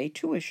going to say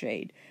to a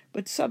shade,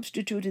 but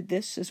substituted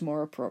this as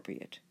more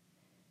appropriate.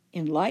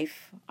 "In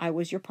life, I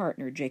was your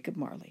partner, Jacob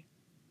Marley."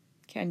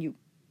 Can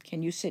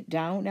you sit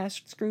down?"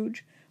 asked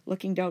Scrooge,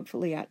 looking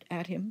doubtfully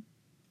at him.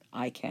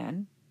 "I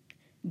can."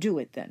 "Do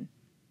it, then."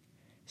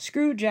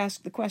 Scrooge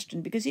asked the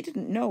question because he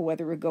didn't know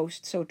whether a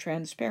ghost so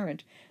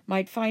transparent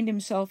might find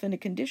himself in a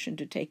condition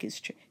to take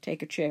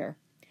a chair,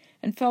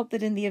 and felt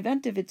that in the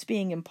event of its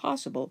being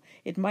impossible,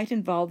 it might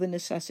involve the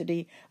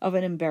necessity of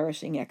an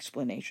embarrassing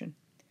explanation.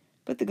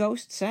 But the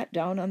ghost sat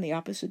down on the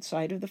opposite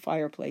side of the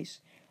fireplace,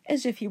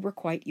 as if he were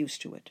quite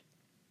used to it.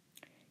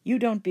 "You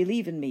don't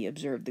believe in me,"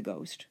 observed the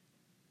ghost.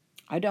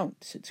 "I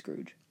don't," said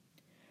Scrooge.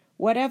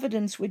 "What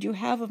evidence would you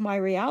have of my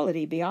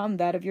reality beyond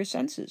that of your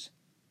senses?"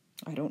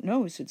 "I don't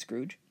know," said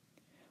Scrooge.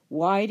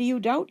 "Why do you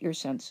doubt your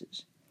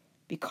senses?"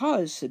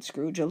 "Because," said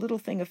Scrooge, "a little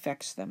thing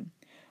affects them.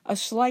 A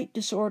slight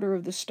disorder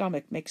of the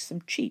stomach makes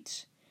them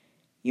cheats.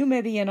 You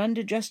may be an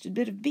undigested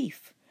bit of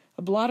beef,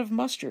 a blot of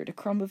mustard, a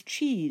crumb of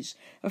cheese,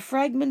 a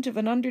fragment of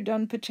an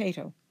underdone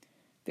potato.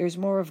 There's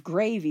more of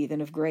gravy than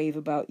of grave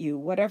about you,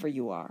 whatever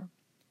you are."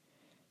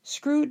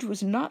 Scrooge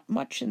was not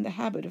much in the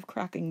habit of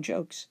cracking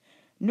jokes,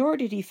 nor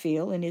did he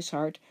feel, in his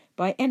heart,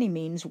 by any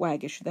means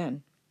waggish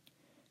then.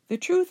 The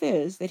truth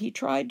is that he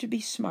tried to be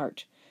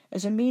smart,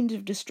 as a means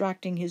of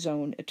distracting his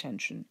own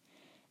attention,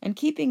 and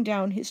keeping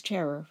down his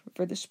terror,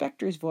 for the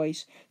spectre's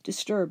voice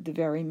disturbed the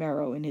very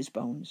marrow in his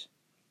bones.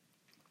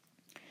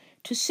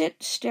 To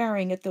sit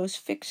staring at those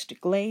fixed,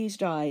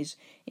 glazed eyes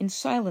in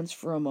silence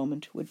for a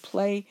moment would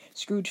play,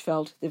 Scrooge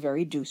felt, the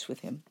very deuce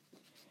with him.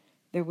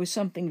 There was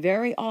something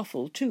very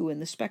awful, too, in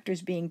the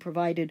spectre's being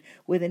provided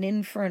with an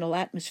infernal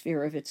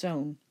atmosphere of its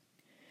own.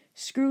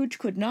 Scrooge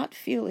could not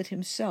feel it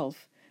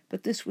himself,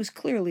 but this was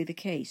clearly the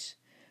case,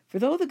 for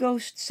though the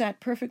ghost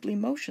sat perfectly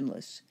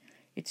motionless,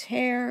 its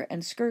hair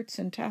and skirts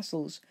and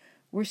tassels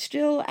were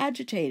still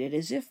agitated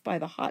as if by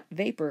the hot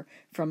vapor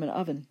from an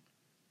oven.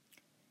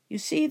 "You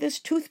see this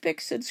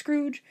toothpick?" said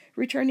Scrooge,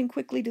 returning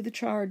quickly to the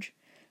charge,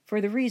 for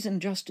the reason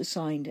just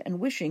assigned, and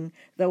wishing,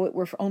 though it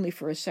were only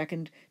for a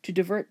second, to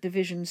divert the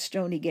vision's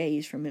stony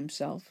gaze from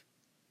himself.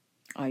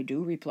 "I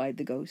do," replied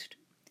the ghost.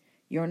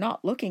 "You're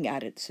not looking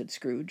at it," said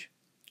Scrooge.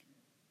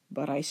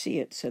 "But I see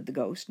it," said the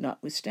ghost,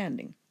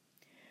 notwithstanding.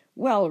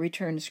 "Well,"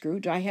 returned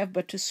Scrooge, "I have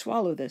but to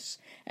swallow this,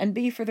 and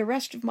be for the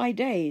rest of my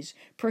days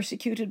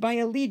persecuted by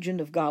a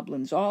legion of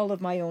goblins, all of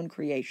my own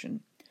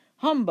creation.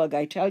 Humbug,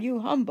 I tell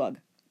you, humbug!"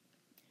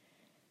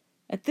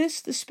 At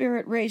this the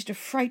spirit raised a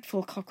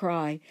frightful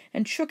cry,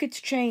 and shook its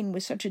chain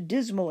with such a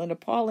dismal and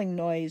appalling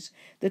noise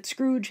that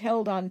Scrooge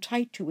held on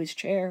tight to his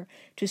chair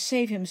to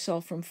save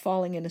himself from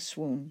falling in a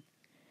swoon.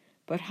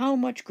 But how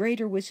much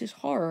greater was his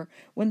horror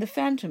when the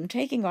phantom,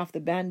 taking off the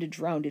bandage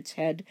round its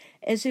head,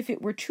 as if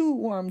it were too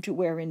warm to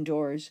wear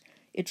indoors,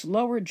 its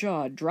lower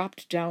jaw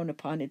dropped down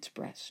upon its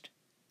breast.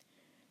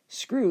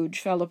 Scrooge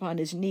fell upon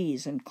his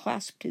knees and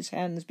clasped his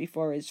hands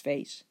before his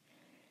face.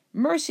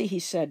 "Mercy," he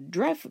said,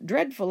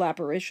 "dreadful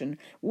apparition,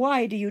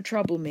 why do you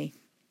trouble me?"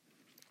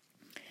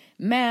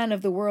 "Man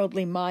of the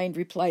worldly mind,"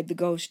 replied the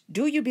ghost,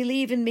 "do you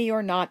believe in me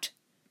or not?"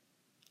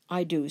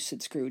 "I do,"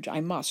 said Scrooge.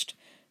 "I must.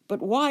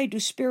 But why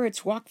do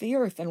spirits walk the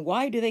earth, and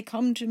why do they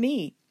come to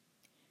me?"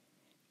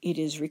 "It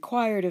is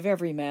required of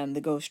every man," the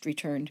ghost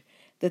returned,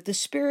 "that the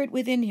spirit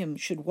within him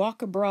should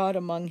walk abroad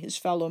among his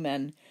fellow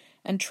men,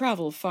 and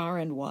travel far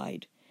and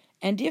wide.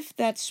 And if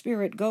that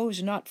spirit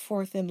goes not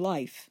forth in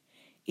life,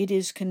 it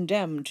is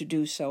condemned to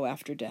do so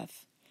after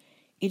death.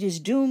 It is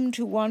doomed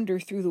to wander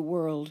through the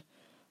world.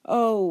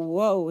 Oh,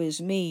 woe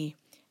is me!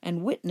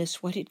 And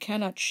witness what it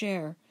cannot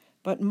share,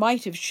 but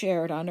might have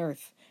shared on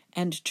earth,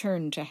 and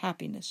turned to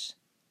happiness."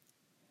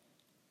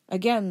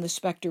 Again the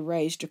spectre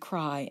raised a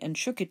cry, and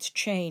shook its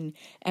chain,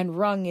 and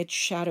wrung its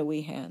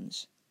shadowy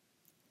hands.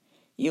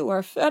 "You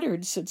are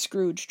fettered," said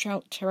Scrooge,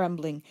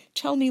 trembling.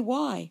 "Tell me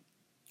why."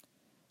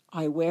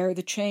 "I wear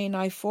the chain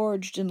I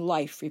forged in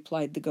life,"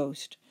 replied the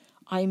ghost.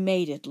 "I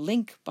made it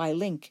link by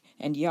link,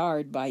 and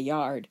yard by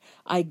yard.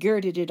 I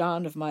girded it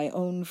on of my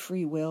own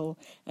free will,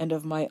 and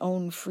of my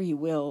own free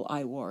will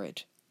I wore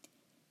it.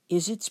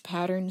 Is its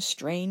pattern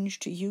strange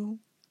to you?"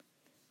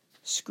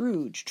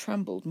 Scrooge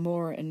trembled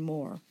more and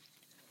more.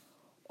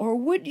 "Or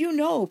would you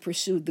know,"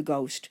 pursued the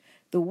ghost,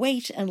 "the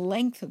weight and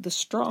length of the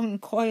strong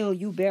coil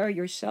you bear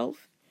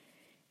yourself?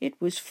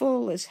 It was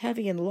full as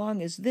heavy and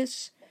long as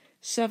this,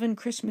 7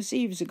 Christmas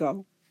Eves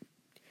ago.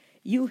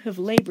 You have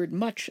labored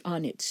much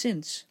on it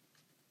since.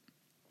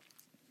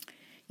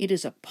 It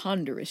is a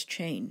ponderous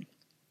chain."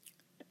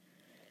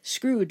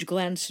 Scrooge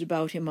glanced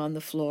about him on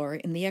the floor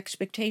in the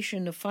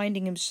expectation of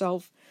finding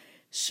himself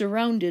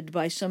surrounded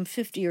by some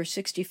 50 or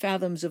 60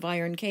 fathoms of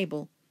iron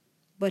cable,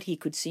 but he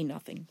could see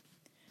nothing.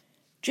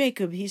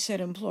 "Jacob," he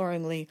said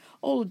imploringly,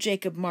 "old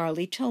Jacob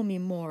Marley, tell me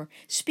more.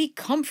 Speak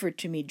comfort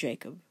to me,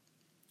 Jacob."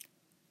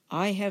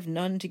 "I have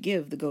none to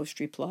give," the ghost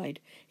replied.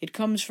 "It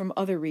comes from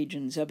other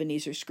regions,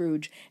 Ebenezer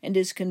Scrooge, and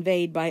is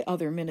conveyed by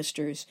other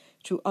ministers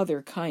to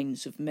other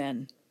kinds of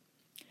men.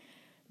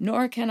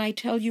 Nor can I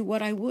tell you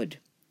what I would.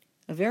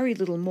 A very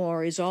little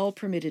more is all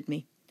permitted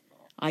me.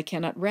 I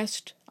cannot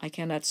rest, I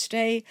cannot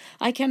stay,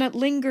 I cannot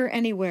linger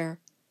anywhere.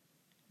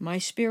 My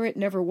spirit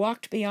never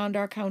walked beyond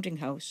our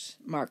counting-house,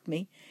 mark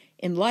me.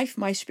 In life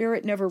my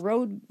spirit never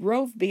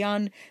roved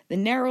beyond the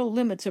narrow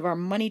limits of our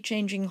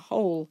money-changing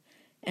hole,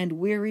 and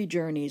weary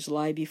journeys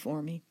lie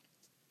before me."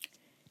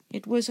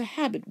 It was a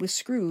habit with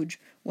Scrooge,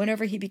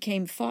 whenever he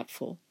became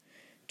thoughtful,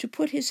 to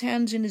put his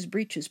hands in his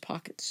breeches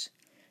pockets.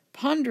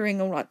 Pondering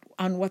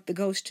on what the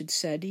ghost had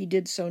said, he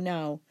did so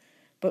now,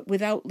 but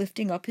without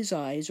lifting up his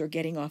eyes or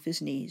getting off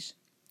his knees.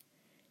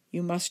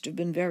 "You must have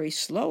been very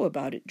slow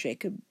about it,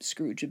 Jacob,"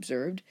 Scrooge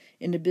observed,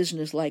 in a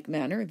business-like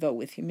manner, though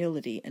with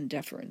humility and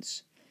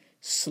deference.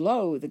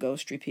 "Slow," the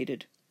ghost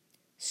repeated.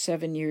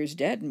 7 years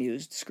dead,"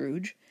 mused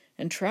Scrooge,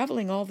 "and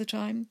travelling all the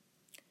time?"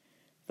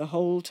 "The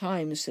whole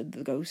time," said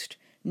the ghost.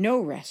 "No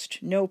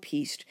rest, no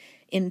peace,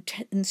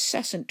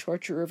 incessant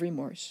torture of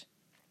remorse."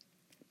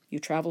 "You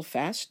travel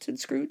fast?" said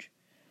Scrooge.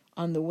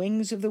 "On the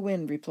wings of the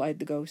wind," replied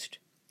the ghost.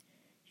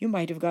 "You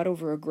might have got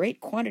over a great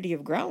quantity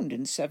of ground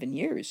in 7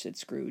 years," said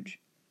Scrooge.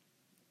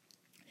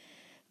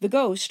 The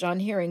ghost,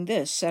 on hearing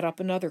this, set up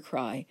another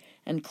cry,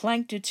 and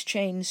clanked its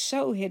chain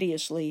so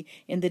hideously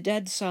in the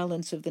dead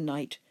silence of the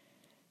night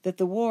that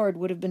the ward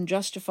would have been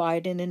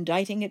justified in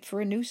indicting it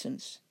for a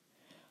nuisance.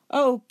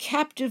 "Oh,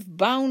 captive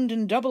bound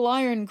in double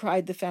iron,"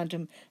 cried the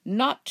phantom,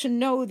 "not to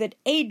know that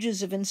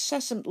ages of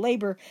incessant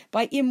labor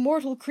by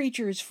immortal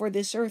creatures for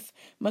this earth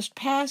must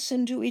pass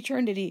into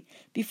eternity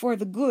before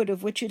the good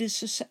of which it is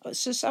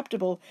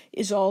susceptible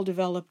is all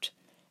developed.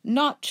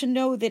 Not to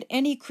know that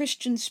any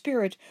Christian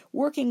spirit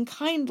working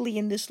kindly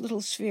in this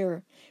little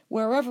sphere,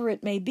 wherever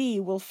it may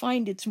be, will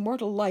find its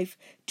mortal life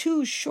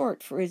too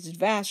short for its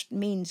vast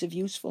means of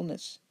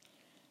usefulness.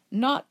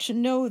 Not to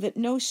know that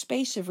no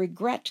space of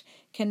regret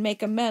can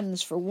make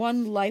amends for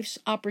one life's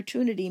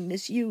opportunity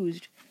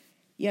misused.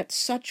 Yet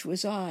such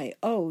was I,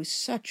 oh,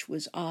 such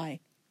was I."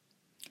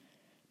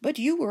 "But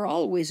you were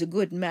always a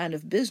good man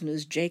of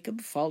business,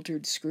 Jacob,"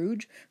 faltered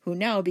Scrooge, who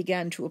now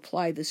began to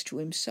apply this to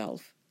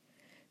himself.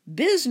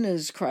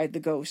 "Business!" cried the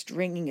ghost,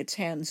 wringing its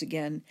hands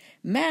again.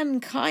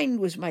 "Mankind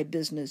was my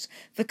business.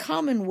 The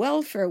common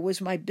welfare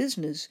was my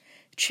business.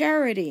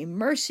 Charity,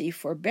 mercy,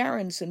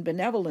 forbearance, and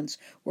benevolence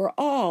were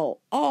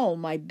all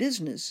my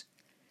business.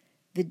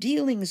 The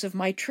dealings of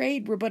my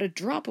trade were but a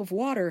drop of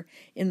water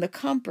in the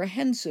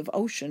comprehensive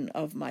ocean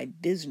of my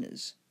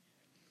business."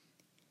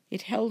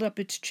 It held up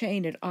its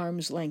chain at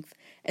arm's length,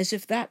 as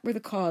if that were the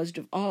cause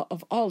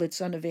of all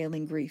its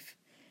unavailing grief,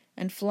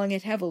 and flung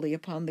it heavily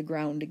upon the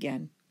ground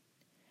again.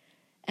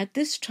 At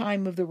this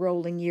time of the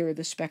rolling year,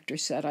 the spectre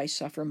said, I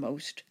suffer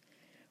most.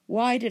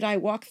 Why did I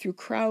walk through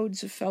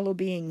crowds of fellow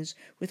beings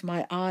with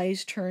my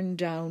eyes turned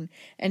down,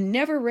 and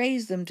never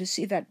raise them to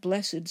see that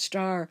blessed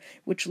star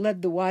which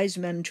led the wise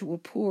men to a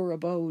poor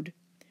abode?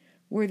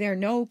 Were there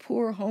no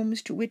poor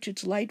homes to which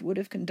its light would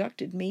have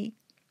conducted me?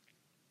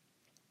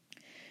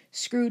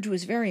 Scrooge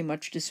was very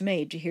much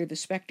dismayed to hear the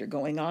spectre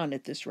going on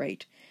at this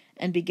rate,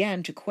 and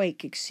began to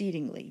quake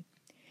exceedingly.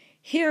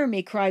 Hear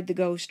me, cried the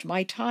ghost,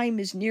 my time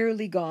is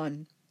nearly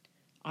gone.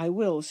 I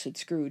will, said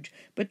Scrooge,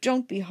 but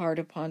don't be hard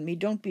upon me,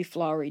 don't be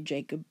flowery,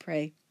 Jacob,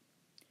 pray.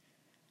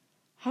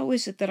 How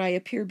is it that I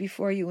appear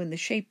before you in the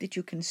shape that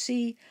you can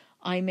see?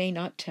 I may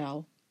not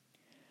tell.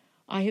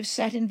 I have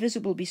sat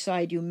invisible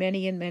beside you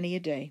many and many a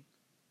day.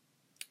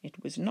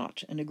 It was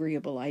not an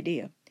agreeable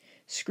idea.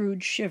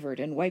 Scrooge shivered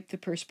and wiped the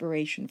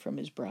perspiration from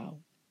his brow.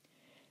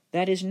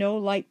 That is no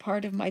light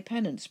part of my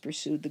penance,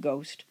 pursued the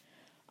ghost.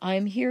 I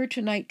am here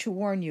tonight to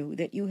warn you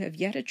that you have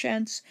yet a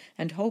chance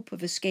and hope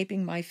of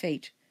escaping my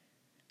fate.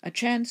 A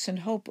chance and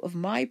hope of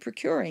my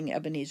procuring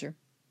Ebenezer.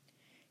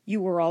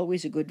 You were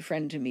always a good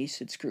friend to me,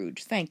 said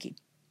Scrooge. Thank you.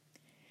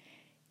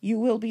 You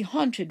will be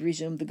haunted,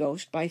 resumed the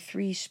ghost, by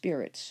 3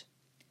 spirits.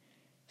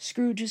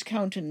 Scrooge's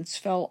countenance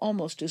fell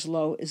almost as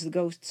low as the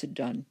ghost's had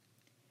done.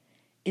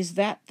 Is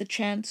that the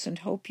chance and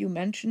hope you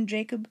mentioned,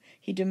 Jacob?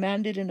 He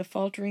demanded in a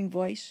faltering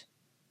voice.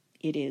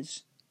 It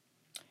is.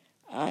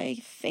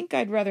 I think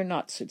I'd rather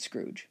not, said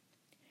Scrooge.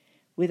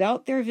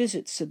 Without their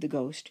visits, said the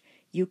ghost,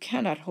 you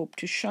cannot hope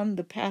to shun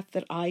the path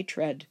that I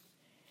tread.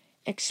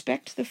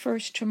 Expect the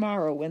first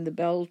tomorrow when the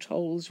bell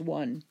tolls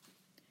 1.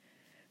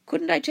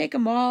 Couldn't I take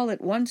 'em all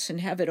at once and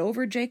have it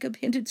over, Jacob?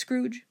 Hinted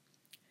Scrooge.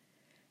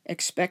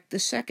 Expect the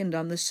second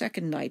on the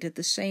second night at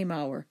the same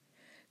hour,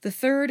 the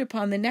third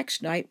upon the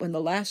next night when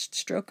the last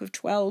stroke of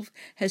 12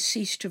 has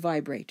ceased to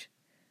vibrate.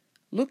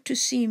 Look to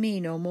see me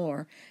no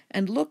more,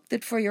 and look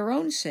that for your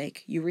own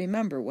sake you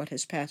remember what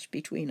has passed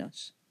between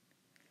us.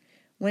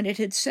 When it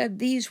had said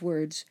these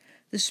words,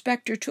 the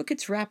spectre took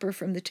its wrapper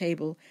from the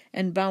table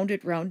and bound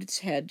it round its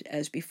head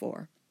as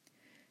before.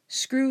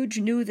 Scrooge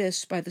knew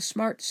this by the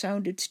smart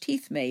sound its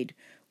teeth made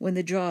when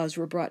the jaws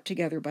were brought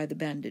together by the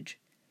bandage.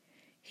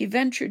 He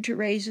ventured to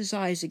raise his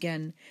eyes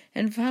again,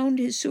 and found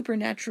his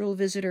supernatural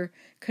visitor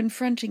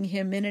confronting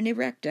him in an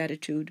erect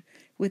attitude,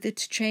 with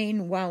its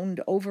chain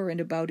wound over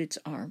and about its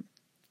arm.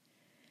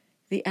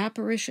 The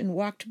apparition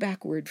walked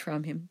backward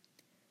from him,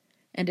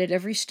 and at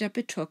every step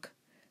it took,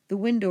 the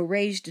window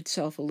raised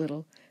itself a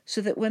little, so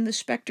that when the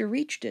spectre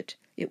reached it,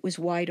 it was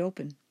wide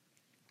open.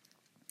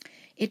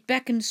 It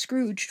beckoned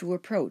Scrooge to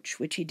approach,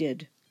 which he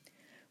did.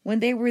 When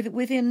they were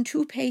within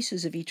 2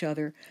 paces of each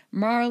other,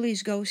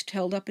 Marley's ghost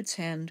held up its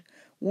hand,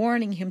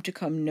 warning him to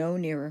come no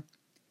nearer.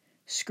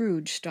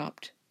 Scrooge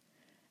stopped,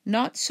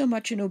 not so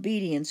much in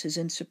obedience as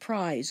in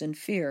surprise and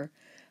fear,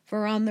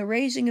 for on the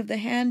raising of the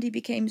hand he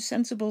became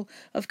sensible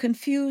of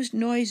confused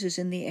noises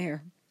in the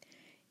air,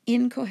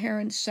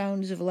 incoherent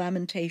sounds of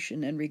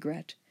lamentation and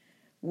regret,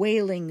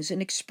 wailings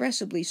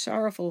inexpressibly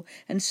sorrowful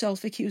and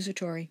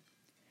self-accusatory.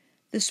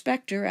 The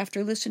spectre,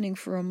 after listening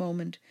for a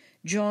moment,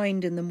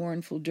 joined in the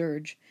mournful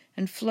dirge,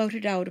 and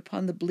floated out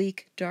upon the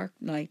bleak, dark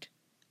night.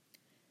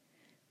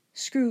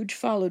 Scrooge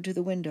followed to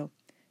the window,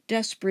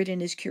 desperate in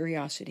his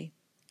curiosity.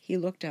 He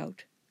looked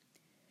out.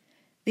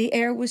 The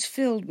air was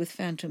filled with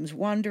phantoms,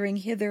 wandering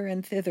hither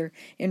and thither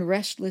in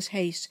restless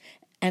haste,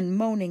 and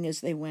moaning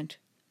as they went.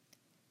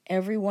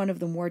 Every one of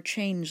them wore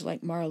chains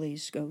like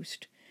Marley's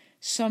ghost.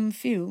 Some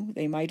few,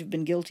 they might have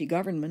been guilty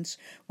governments,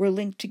 were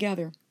linked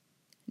together.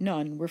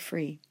 None were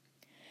free.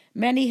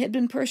 Many had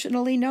been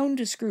personally known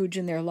to Scrooge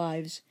in their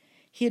lives.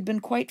 He had been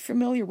quite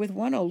familiar with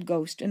one old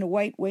ghost in a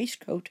white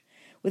waistcoat,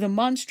 with a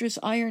monstrous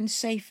iron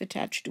safe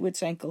attached to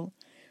its ankle,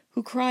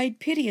 who cried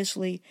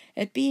piteously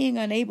at being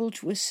unable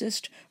to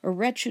assist a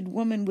wretched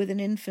woman with an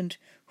infant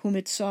whom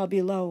it saw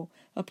below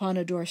upon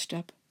a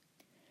doorstep.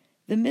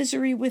 The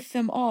misery with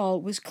them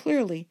all was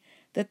clearly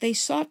that they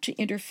sought to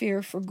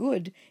interfere for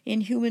good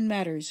in human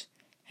matters,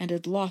 and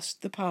had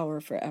lost the power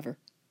forever.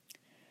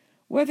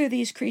 Whether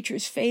these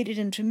creatures faded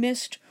into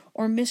mist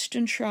or mist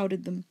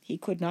enshrouded them, he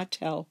could not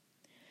tell.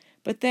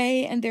 But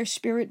they and their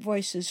spirit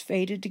voices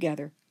faded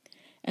together,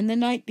 and the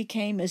night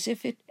became as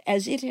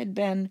it had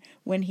been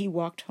when he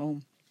walked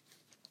home.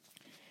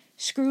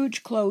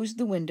 Scrooge closed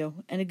the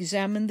window and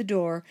examined the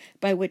door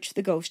by which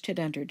the ghost had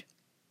entered.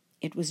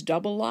 It was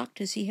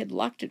double-locked as he had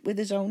locked it with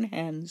his own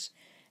hands,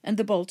 and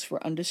the bolts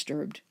were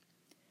undisturbed.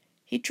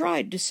 He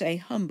tried to say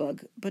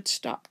humbug, but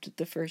stopped at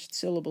the first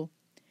syllable,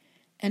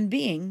 and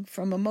being,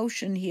 from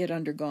emotion he had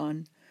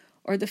undergone,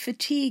 or the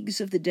fatigues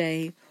of the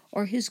day,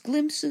 or his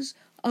glimpses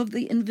of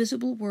the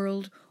invisible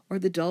world, or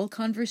the dull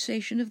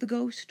conversation of the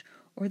ghost,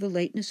 or the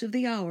lateness of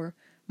the hour,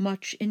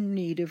 much in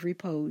need of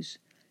repose,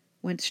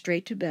 went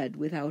straight to bed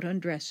without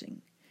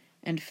undressing,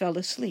 and fell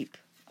asleep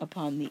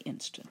upon the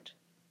instant.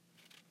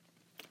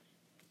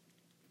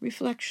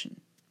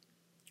 Reflection.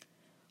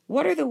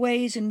 What are the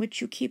ways in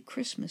which you keep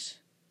Christmas?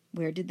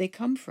 Where did they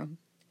come from?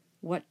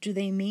 What do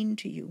they mean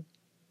to you?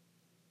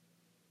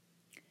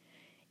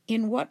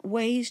 In what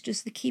ways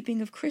does the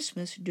keeping of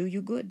Christmas do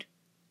you good?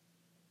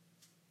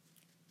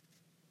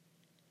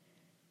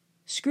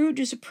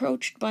 Scrooge is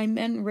approached by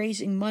men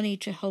raising money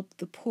to help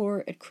the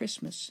poor at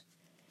Christmas.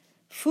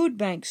 Food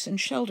banks and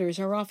shelters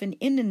are often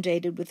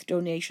inundated with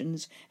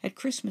donations at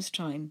Christmas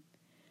time,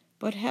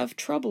 but have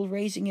trouble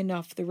raising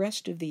enough the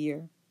rest of the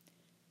year.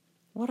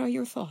 What are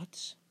your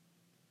thoughts?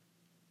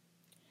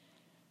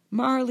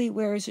 Marley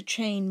wears a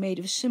chain made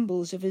of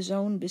symbols of his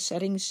own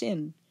besetting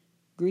sin,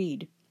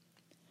 greed.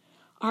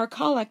 Our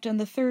collect on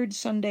the third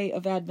Sunday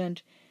of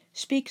Advent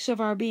speaks of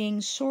our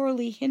being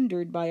sorely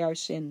hindered by our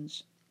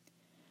sins.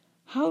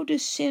 How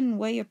does sin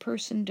weigh a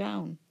person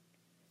down?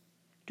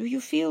 Do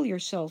you feel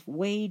yourself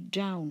weighed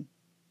down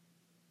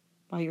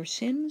by your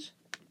sins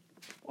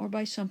or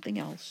by something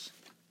else?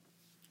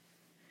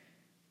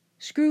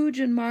 Scrooge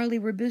and Marley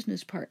were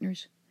business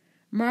partners.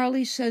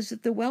 Marley says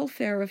that the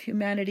welfare of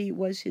humanity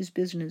was his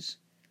business.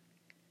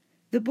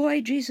 The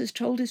boy Jesus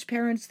told his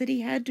parents that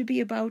he had to be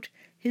about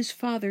his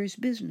Father's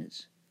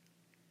business.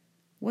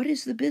 What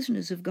is the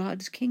business of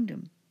God's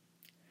kingdom?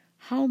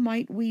 How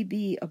might we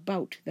be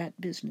about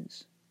that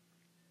business?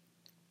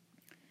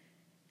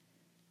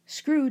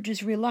 Scrooge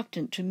is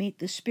reluctant to meet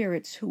the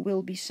spirits who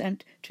will be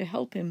sent to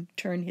help him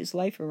turn his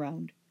life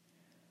around.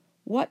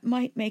 What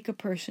might make a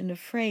person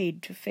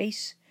afraid to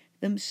face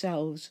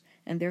themselves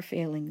and their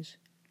failings?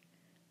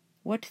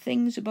 What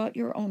things about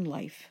your own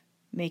life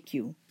make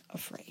you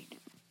afraid?